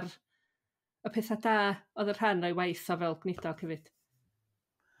canolbwyntio ar y pethau da oedd y rhan o'i waith o fel gnidog hefyd.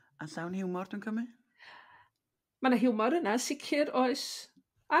 A llawn hiwmor dwi'n cymryd? Mae yna hiwmor yna, sicr oes.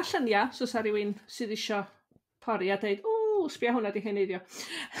 A llynia, so sa rhywun sydd eisiau pori a dweud, sbia hwnna di heneiddio.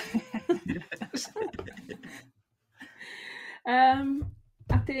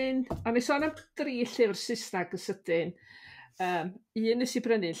 A dyn, a nes o'n am 3 llyfr Saesneg yn sydyn. Un nes i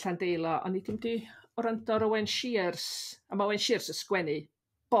brynu'n Llandeilo, ond i ddim di o rando ar Owen Shears, a mae Owen Shears yn sgwennu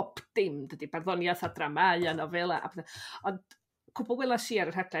bob dim, dydy barddoniaeth a dramau a nofela. Ond cwbl welas i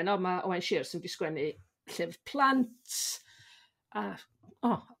ar yr rhaglen, mae Owen Shears yn wedi sgwennu llyfr plant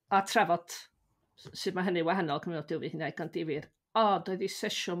a trafod sut mae hynny wahanol cymryd fi hynna gan difyr. Doedd ei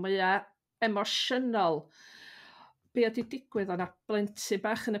sesiwn mwyaf emosiynol. Be oedd wedi digwydd o'na blentyn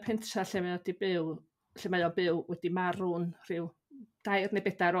bach yn y pentra lle mae o byw wedi marw'n rhyw 2 neu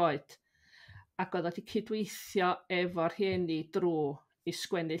 4 oed. Ac oedd wedi cydweithio efo'r rhieni drwy i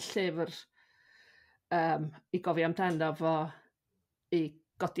sgwennu llyfr i gofio amdano fo i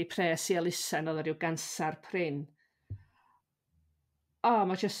godi pres i elusen oedd rhyw gansar prin.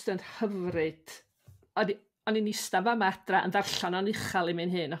 Mae jyst yn hyfryd. O'n i'n eistedd fama adra yn ddarllen o'n uchel i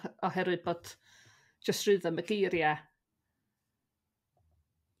mi'n hyn oherwydd bod jyst rhythm y geiriau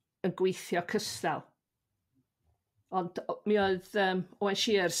yn gweithio cystal. Ond mi oedd Owen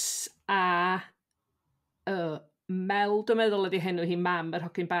Shears a Mel, dwi'n meddwl ydi henw hi mam yr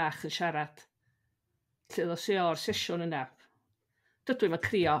hogyn bach yn siarad. Lle ddos i o'r sesiwn yna. Dydw i'n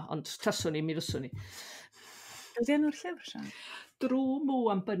crio, ond taswn i, mi fyswn i. Ydy enw'r llyfr sian? Drw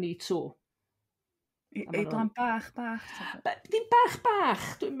mw am bynnu tŵ. Ei blan bach? Dim bach.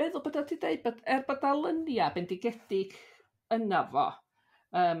 Dwi'n meddwl bod o wedi dweud bod bod o lynia bendigedig yna fo.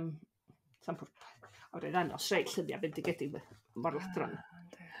 O'r eddanos reit llynia bendigedig mor ladron.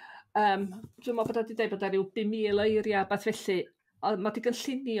 Dwi'n meddwl bod o wedi dweud bod o ryw 5,000 eiriau, beth felly, Mae wedi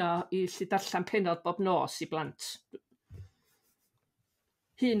gynllunio i lli darllen penod bob nos i blant.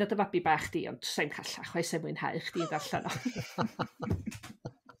 Hyn at y fabi bach di, ond sa'n callach, oes e mwynhau chdi darllen o.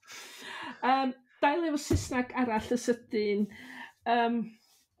 Dail efo Saesneg arall y sydyn.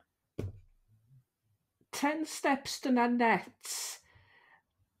 10 steps dyna net.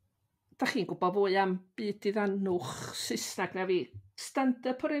 Da chi'n gwybod fwy am byd i ddannwch Saesneg na fi.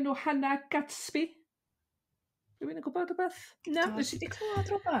 Stand-up o'r enw Hannah Gatsby. Rwy'n yn gwybod rhywbeth? Na, nes i wedi clywed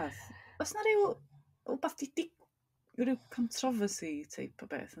rhywbeth. Os na rhywbeth rhyw controversy teip o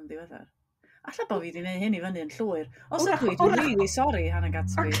beth yn ddiweddar. Alla bod fi wedi gwneud hyn i fyny yn llwyr. Os na dwi'n really sorry, Hannah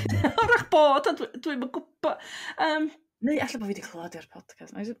Gatsby. Orach bod, ond dwi'n yn gwybod. Neu alla bod fi wedi clywed i'r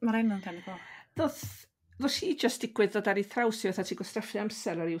podcast. Mae'r enw'n pen i bo. Ddo si just digwydd ddod ar ei thrawsio a ti gwastraffu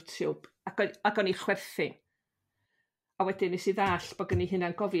amser ar YouTube ac o'n i chwerthin. A wedyn nes i ddall bod gen i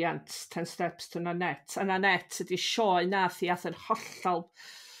hynna'n gofiant 10 steps to Nanette. A Nanette ydi sioe nath i ath yn hollol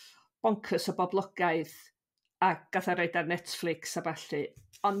bonkers o boblogaidd a gath a roed ar Netflix a balli.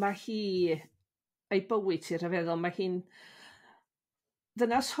 Ond mae hi, ei bywyd i'r rhyfeddol, mae hi'n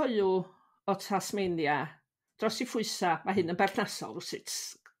ddynas hoiw o Tasmania, dros i phwysa, mae hyn yn berthnasol rwsut,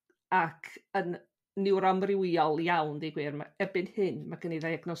 ac yn niwroamrywiol iawn, di gwir. Erbyn hyn, mae gen i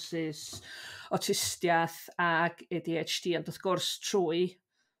ddiagnosis awtistiaeth ag ADHD, ond wrth gwrs trwy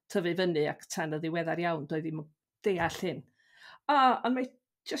tyfu fyny ac tan y ddiweddar iawn, doedd ddim yn deall hyn. Ond mae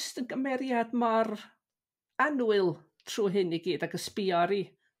jyst yn gymeriad mor anwyl trwy hyn i gyd, ac ysbio ar i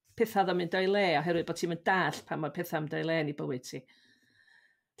pethau ddim yn doi le, oherwydd bod ti'n mynd dall pan mae pethau yn doi le yn ei bywyd ti.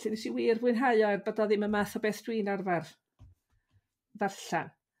 Lle nes i wir fwynhau o'r bod o ddim y math o beth dwi'n arfer ddarllen.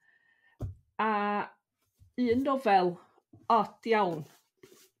 A un nofel od iawn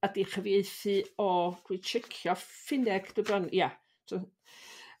ydy chyfieithu o, dwi'n checio Ffinneg, dwi'n bron, ia.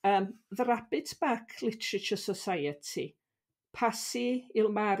 The Rabbitback Literature Society. Pasi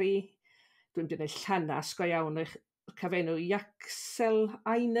Ilmari, dwi'n mynd i wneud llanas go iawn o'ch cyfenw Iaxel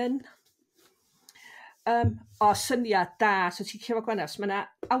Einen. O syniad da, so ti'n cefo gwanas, mae yna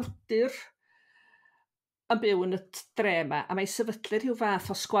awdur yn byw yn y dre yma, a mae'n sefydlu rhyw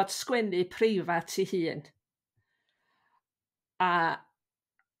fath o sgwad sgwennu preifat ei hun. A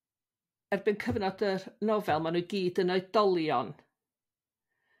erbyn cyfnod y nofel, maen nhw gyd yn oedolion.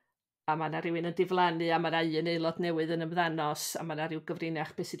 A mae yna rhywun yn diflannu, a mae yna un aelod newydd yn ymddanos, a mae yna rhyw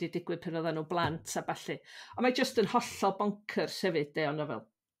gyfrinach beth sydd wedi digwydd pan oedden nhw blant a balli. A mae jyst yn hollol bonkers hefyd, o nofel.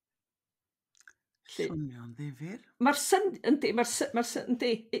 Swnio'n ddifur.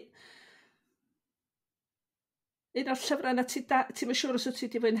 Un o'r llyfrau na ti'n mynd siŵr os wyt ti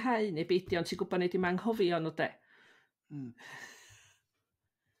wedi fwynhau neu beidio, ond ti'n gwybod neu dim anghofio nhw de.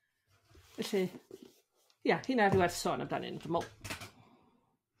 Felly, ia, hynna rhyw ers sôn amdanyn, dwi'n meddwl.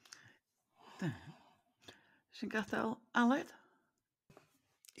 Sy'n gadael Aled?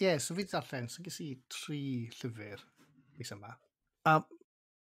 Ie, so fi ddarllen, so ges i 3 llyfr mis yma. A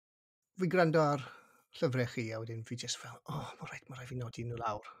fi gwrando ar llyfrau chi, a wedyn fi jyst fel, mae rhaid fi nodi nhw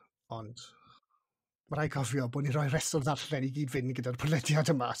lawr. Ond mae rhaid cofio bod ni'n rhoi restr ddarllen i gyd fynd gyda'r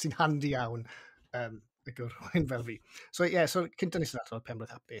bodlediad yma, sy'n handi iawn y gwrwyn fel fi. So ie, so cynta nes i ddadl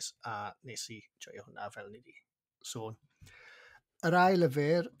Pen-blwydd hapus, a nes i joio hwnna fel ni di sôn. Yr ail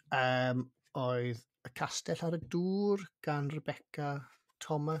lyfr oedd Y Castell ar y Dŵr gan Rebecca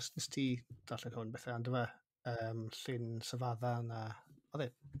Thomas. Nes ti darllen hwn bethau ond yma llyn Safaddan a oedd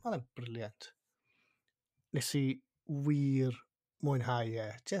e'n briliant. Nes i wir mwynhau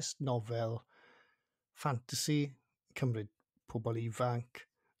just nofel fantasy, cymryd pobl ifanc,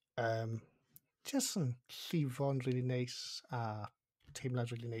 just yn llifo'n really neis a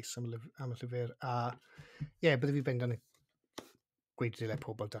teimlad really neis am y llyfr. A bydde fi bendant yn gweud dyle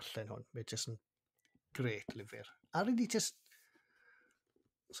pobl darllen hwn. Mae'n just yn gret lyfr. A rydyn just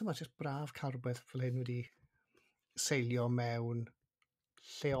braf cael rhywbeth fel hyn wedi seilio mewn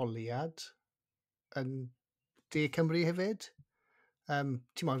lleoliad yn De Cymru hefyd.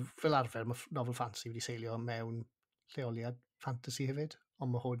 Ti'n modd, fel arfer, mae nofel fantasy wedi seilio mewn lleoliad fantasy hefyd,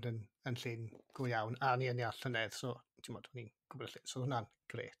 ond mae hwn yn llun go iawn. A ni yn iall llynedd, so ti'n modd, ni'n gwybod y llun. So hwnna'n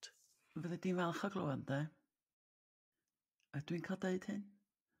gret. Fydde di'n falch o glywed, de? A dwi'n cael deud hyn?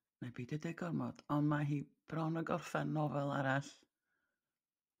 Neu beidio deud gormod, ond mae hi bron o gorffen nofel arall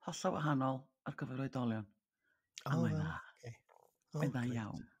hollol wahanol ar gyfer oedolion. A mae'n dda. Mae'n dda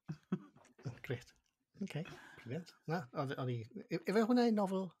iawn. Gret. OK, brilliant. Na, efe hwnna yw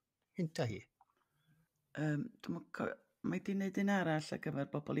nofel hynta hi? Mae di wneud un arall ar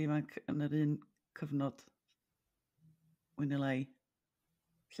gyfer bobl ifanc yn yr un cyfnod wyn y lei.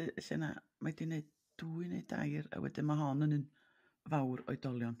 Lle na, mae di wneud 2 neu 3, a wedyn mae hon yn un fawr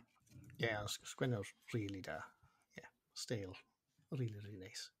oedolion. Ie, sgwennwr rili da. Steil really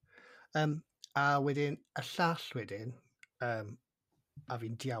neis. A wedyn, y llall wedyn, a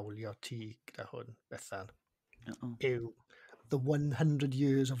fi'n diawlio ti gyda hwn, Bethan, yw The 100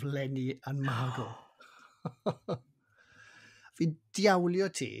 Years of Lenny and Margot. Fi'n diawlio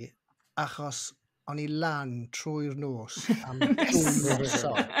ti achos o'n i lan trwy'r nos am 2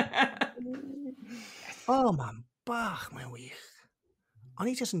 noson. Ma'n bach, mae'n wych. O'n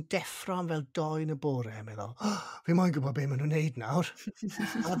i jyst yn deffro am fel 2 yn y bore, meddwl, fi moyn gwybod be maen nhw'n neud nawr.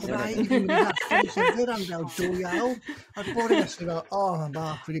 A braidd fi'n mynd i ddarllen llyfr am fel 2 awr. A'r bore nesaf fel, ma'n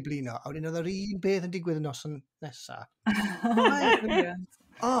bach, fi wedi blino. A wedyn oedd yr un beth yn digwydd y noson nesaf.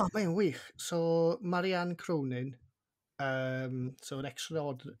 Mae'n wych. So, Marianne Cronin, so an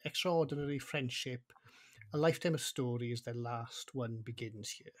extraordinary friendship, a lifetime of stories, their last one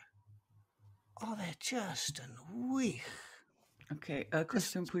begins here. They're just yn wych. Y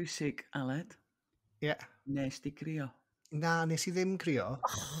cwestiwn pwysig, Aled. Ie. Nes di grio? Na, nes i ddim grio.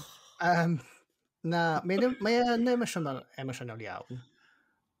 Na, mae'n emosiynol iawn.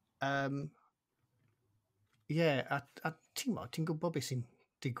 A ti'n gwybod beth sy'n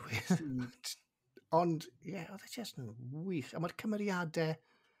digwydd. Ond, oedd e just yn wych. A mae'r cymeriadau,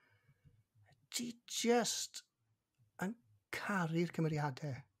 ti just yn caru'r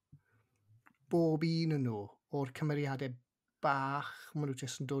cymeriadau. Bob un yn nhw, o'r cymeriadau bach, maen nhw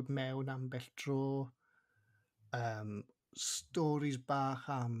jyst yn dod mewn ambell dro. Stories bach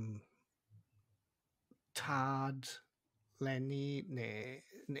am tad, Lenny,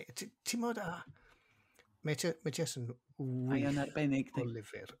 neu ti'n modd mae jyst yn wych. Mae yn arbennig. O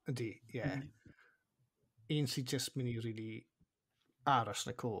lyfr, ydy, ie. Un sy'n jyst mynd i really aros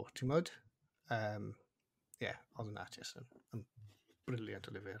yn y co, ti'n modd? Oedd yna jyst yn briliant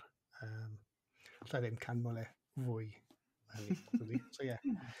o lyfr. Lla ddim canmol fwy. So, ie.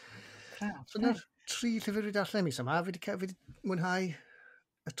 So, yna'r 3 llyfr wedi darllen mis yma. Fi wedi mwynhau y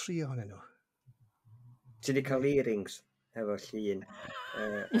 3 ohonyn nhw. Ti wedi cael earrings efo llun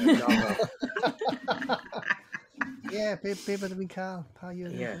Be byddwn fi'n cael? Pa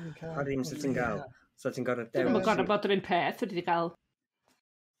earrings byddwn fi'n cael? Pa rings ti'n cael? So ti'n gorau Dwi'n mynd gorau bod yr un peth wedi cael.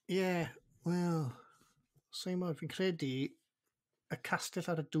 Wel, so fi'n credu y castell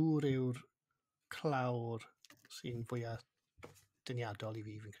ar y dŵr yw'r clawr sy'n fwyaf dyniadol i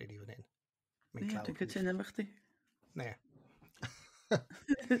fi, fi'n credu fan hyn. Dwi'n cytuno efo chdi. Ne.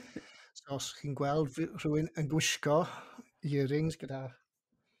 So, os chi'n gweld rhywun yn gwisgo earrings gyda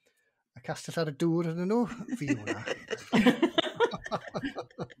y castell ar y dŵr yn nhw, fi hwnna.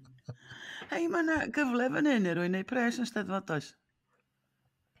 Hei, mae yna gyfle fan hyn i rwy'n neud pres yn steddfod, oes?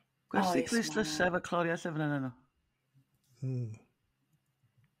 Gwerthu chlustdlysau efo clorio llyfr yn nhw.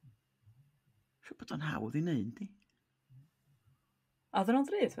 Siw bod o'n hawdd i wneud, di. Oedden nhw'n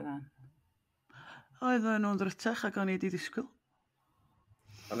ddrud, fydda? Oedden nhw'n ddrytach ac o'n i wedi disgwyl.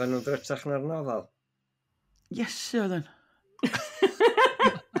 Oedden nhw'n ddrytach na'r nofel? Iesu, oedden.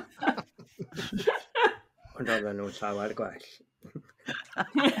 Ond oedden nhw'n llawer gwell.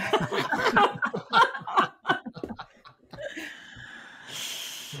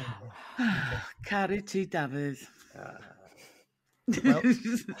 Caru ti, Dafydd.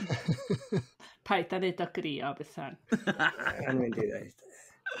 Paid a neud o grio, Bethan. Yn mynd i ddeud.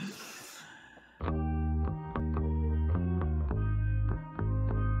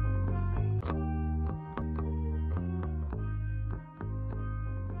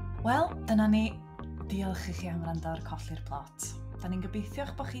 Wel, dyna ni. Diolch i chi am wrando ar Colli'r Plot. Da ni'n gobeithio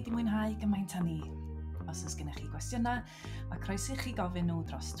eich bod chi wedi mwynhau gymaint â ni. Os oes gennych chi gwestiynau, mae croeso i chi gofyn nhw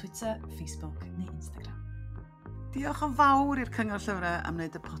dros Twitter, Facebook neu Instagram. Diolch yn fawr i'r Cyngor Llyfrau am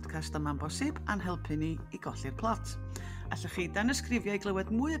wneud y podcast yma'n bosib a'n helpu ni i golli'r plot. Allwch chi dan ysgrifio i glywed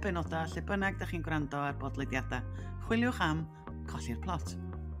mwy o benodau lle bynnag da chi'n gwrando ar bodlediadau. Chwiliwch am Colli'r Plot.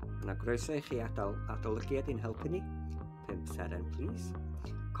 Yna groeso i chi adolygiad i'n helpu ni. 5 seren, please.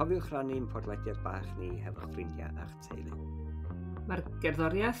 Cofiwch rannu'n podlediad bach ni hefo'ch ffrindiau a'ch teulu. Mae'r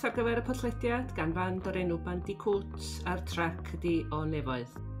gerddoriaeth ar gyfer y podlediad gan fand o'r enw Bandicoot a'r trac ydi o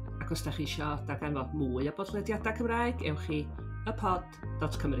newydd. Ac os da chi eisiau darganfod mwy o bodlediadau Cymraeg, ewch i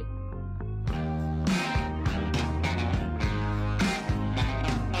ypod.cymru.